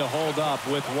decision to hold up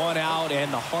with one out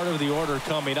and the heart of the order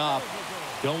coming up.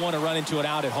 Don't want to run into an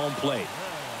out at home plate.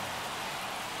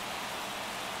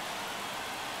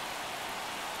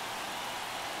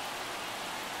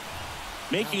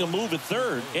 Making a move at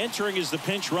third. Entering is the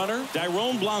pinch runner,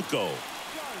 Dairon Blanco.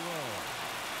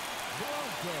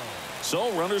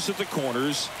 So runners at the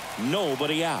corners,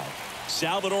 nobody out.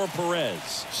 Salvador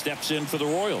Perez steps in for the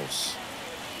Royals.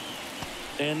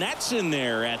 And that's in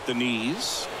there at the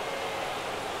knees.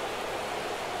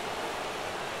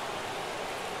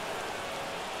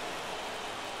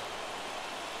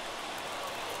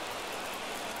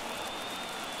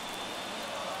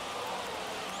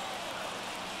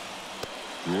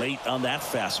 Late on that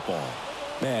fastball.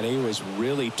 Man, he was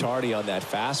really tardy on that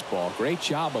fastball. Great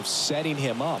job of setting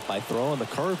him up by throwing the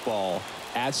curveball.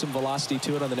 Add some velocity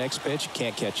to it on the next pitch.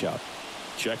 Can't catch up.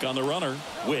 Check on the runner.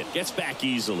 Witt gets back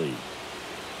easily.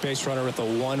 Base runner with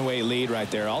a one-way lead right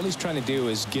there. All he's trying to do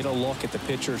is get a look at the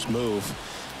pitcher's move.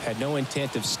 Had no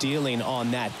intent of stealing on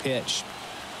that pitch.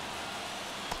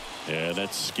 And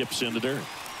that skips in the dirt.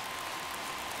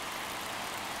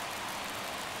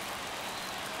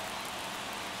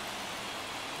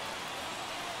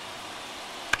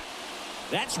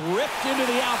 That's ripped into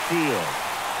the outfield.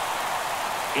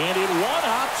 And it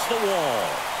one-hops the wall.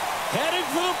 Heading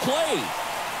for the plate.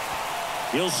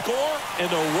 He'll score, and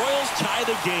the Royals tie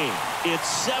the game. It's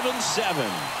 7-7.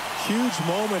 Huge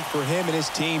moment for him and his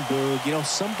team, Boog. You know,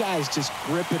 some guys just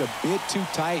grip it a bit too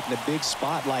tight in a big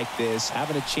spot like this,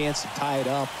 having a chance to tie it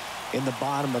up in the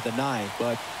bottom of the ninth.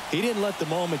 But he didn't let the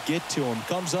moment get to him.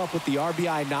 Comes up with the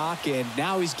RBI knock, and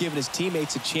now he's giving his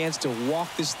teammates a chance to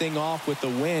walk this thing off with the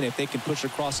win if they can push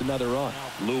across another run.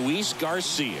 Luis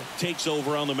Garcia takes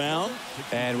over on the mound.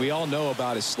 And we all know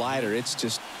about his slider. It's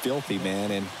just filthy,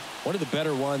 man. And one of the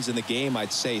better ones in the game,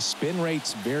 I'd say. Spin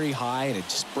rate's very high, and it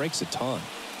just breaks a ton.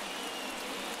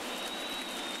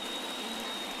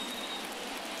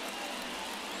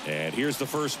 And here's the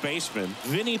first baseman,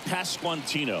 Vinny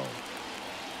Pasquantino.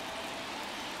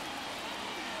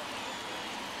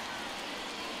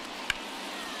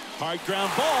 Hard ground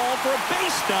ball for a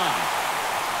base knock.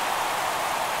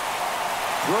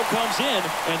 Throw comes in,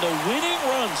 and the winning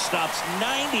run stops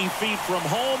 90 feet from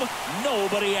home.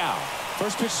 Nobody out.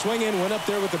 First pitch swinging, went up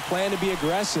there with a plan to be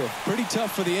aggressive. Pretty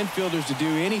tough for the infielders to do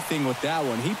anything with that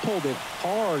one. He pulled it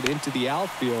hard into the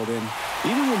outfield, and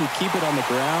even when you keep it on the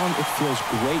ground, it feels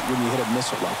great when you hit a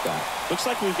missile like that. Looks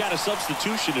like we've got a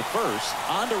substitution at first.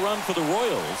 On to run for the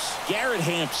Royals, Garrett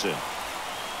Hampson.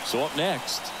 So up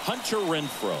next, Hunter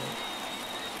Renfroe.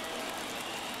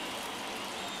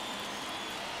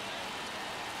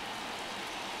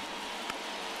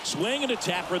 Swing and a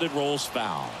tapper that rolls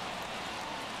foul.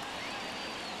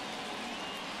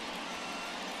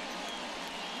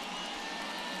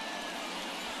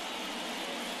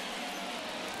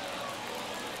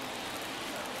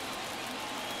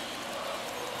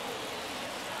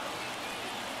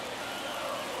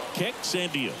 Kicks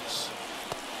and deals.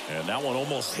 And that one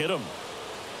almost hit him.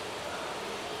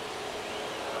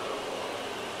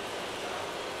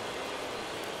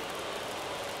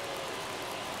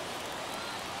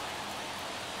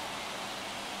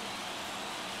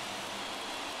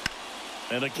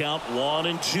 And a count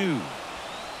 1-2.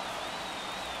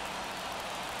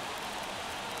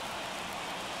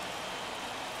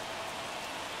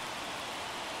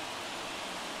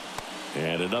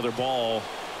 And another ball.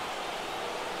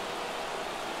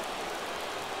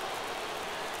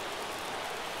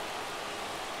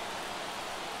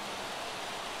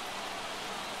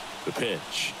 The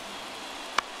pitch.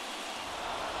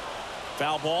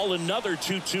 Foul ball, another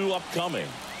 2-2 upcoming.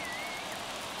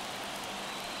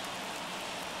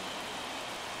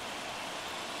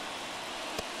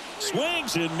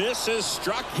 Swings and misses,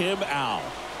 struck him out.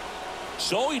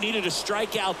 So he needed a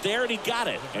strikeout there, and he got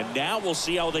it. And now we'll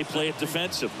see how they play it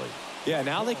defensively. Yeah,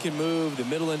 now they can move the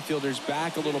middle infielders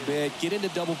back a little bit, get into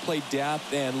double play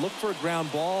depth, and look for a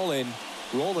ground ball and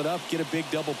roll it up, get a big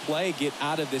double play, get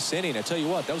out of this inning. I tell you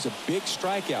what, that was a big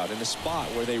strikeout in a spot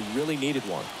where they really needed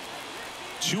one.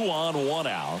 2 on, 1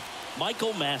 out.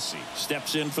 Michael Massey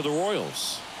steps in for the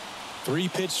Royals.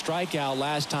 3-pitch strikeout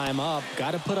last time up.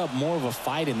 Got to put up more of a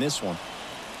fight in this one.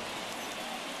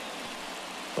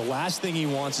 The last thing he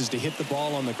wants is to hit the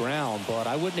ball on the ground, but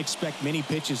I wouldn't expect many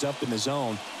pitches up in the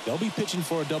zone. They'll be pitching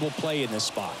for a double play in this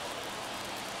spot.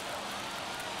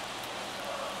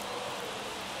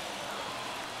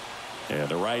 And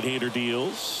the right-hander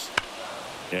deals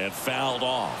and fouled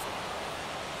off.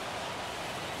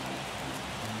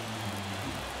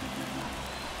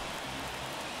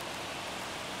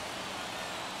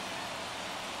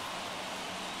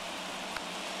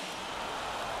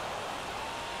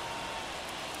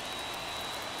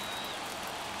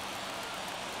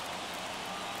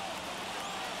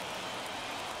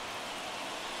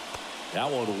 That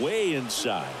one way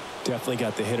inside. Definitely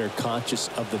got the hitter conscious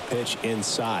of the pitch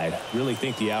inside. Really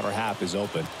think the outer half is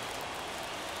open.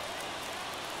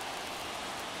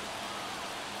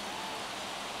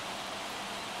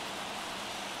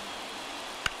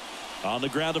 On the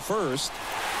ground to first.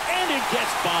 And it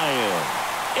gets by him.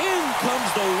 In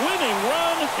comes the winning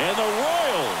run. And the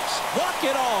Royals walk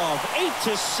it off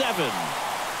 8-7.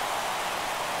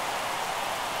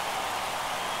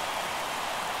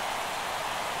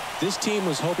 This team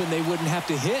was hoping they wouldn't have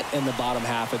to hit in the bottom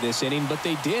half of this inning, but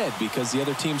they did because the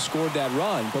other team scored that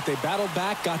run. But they battled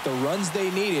back, got the runs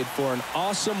they needed for an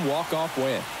awesome walk-off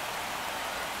win.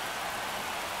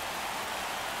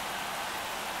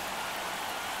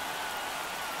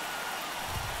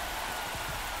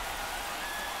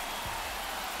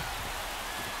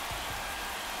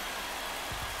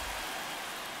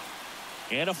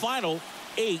 And a final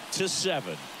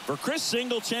 8-7. For Chris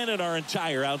Singleton and our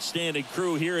entire outstanding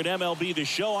crew here at MLB The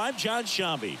Show, I'm John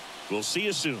Shambi. We'll see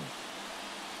you soon.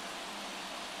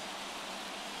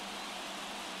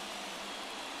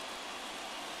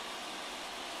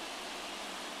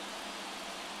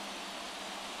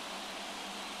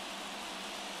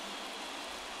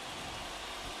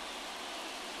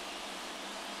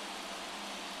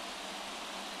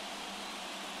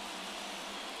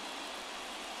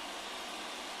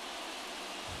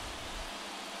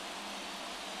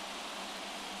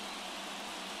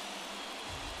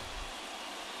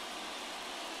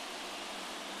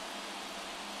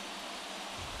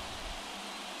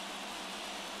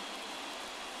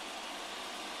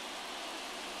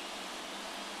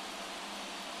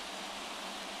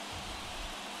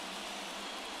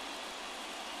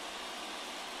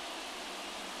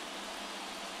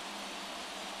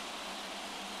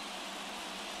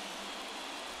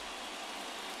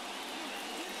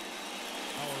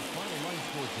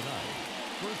 For tonight,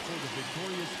 first for the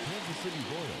victorious Kansas City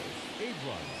Royals, 8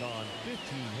 runs on 15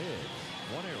 hits.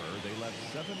 1 error, they left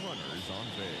 7 runners on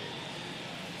base.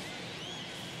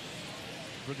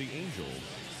 For the Angels,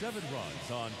 7 runs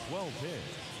on 12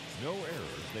 hits. No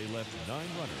errors, they left 9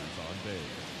 runners on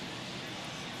base.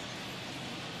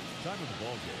 Time of the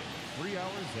ball game, 3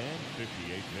 hours and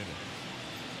 58 minutes.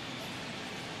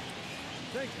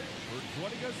 Thank you for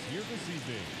joining us here this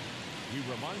evening. We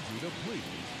remind you to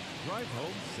please drive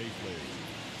home safely.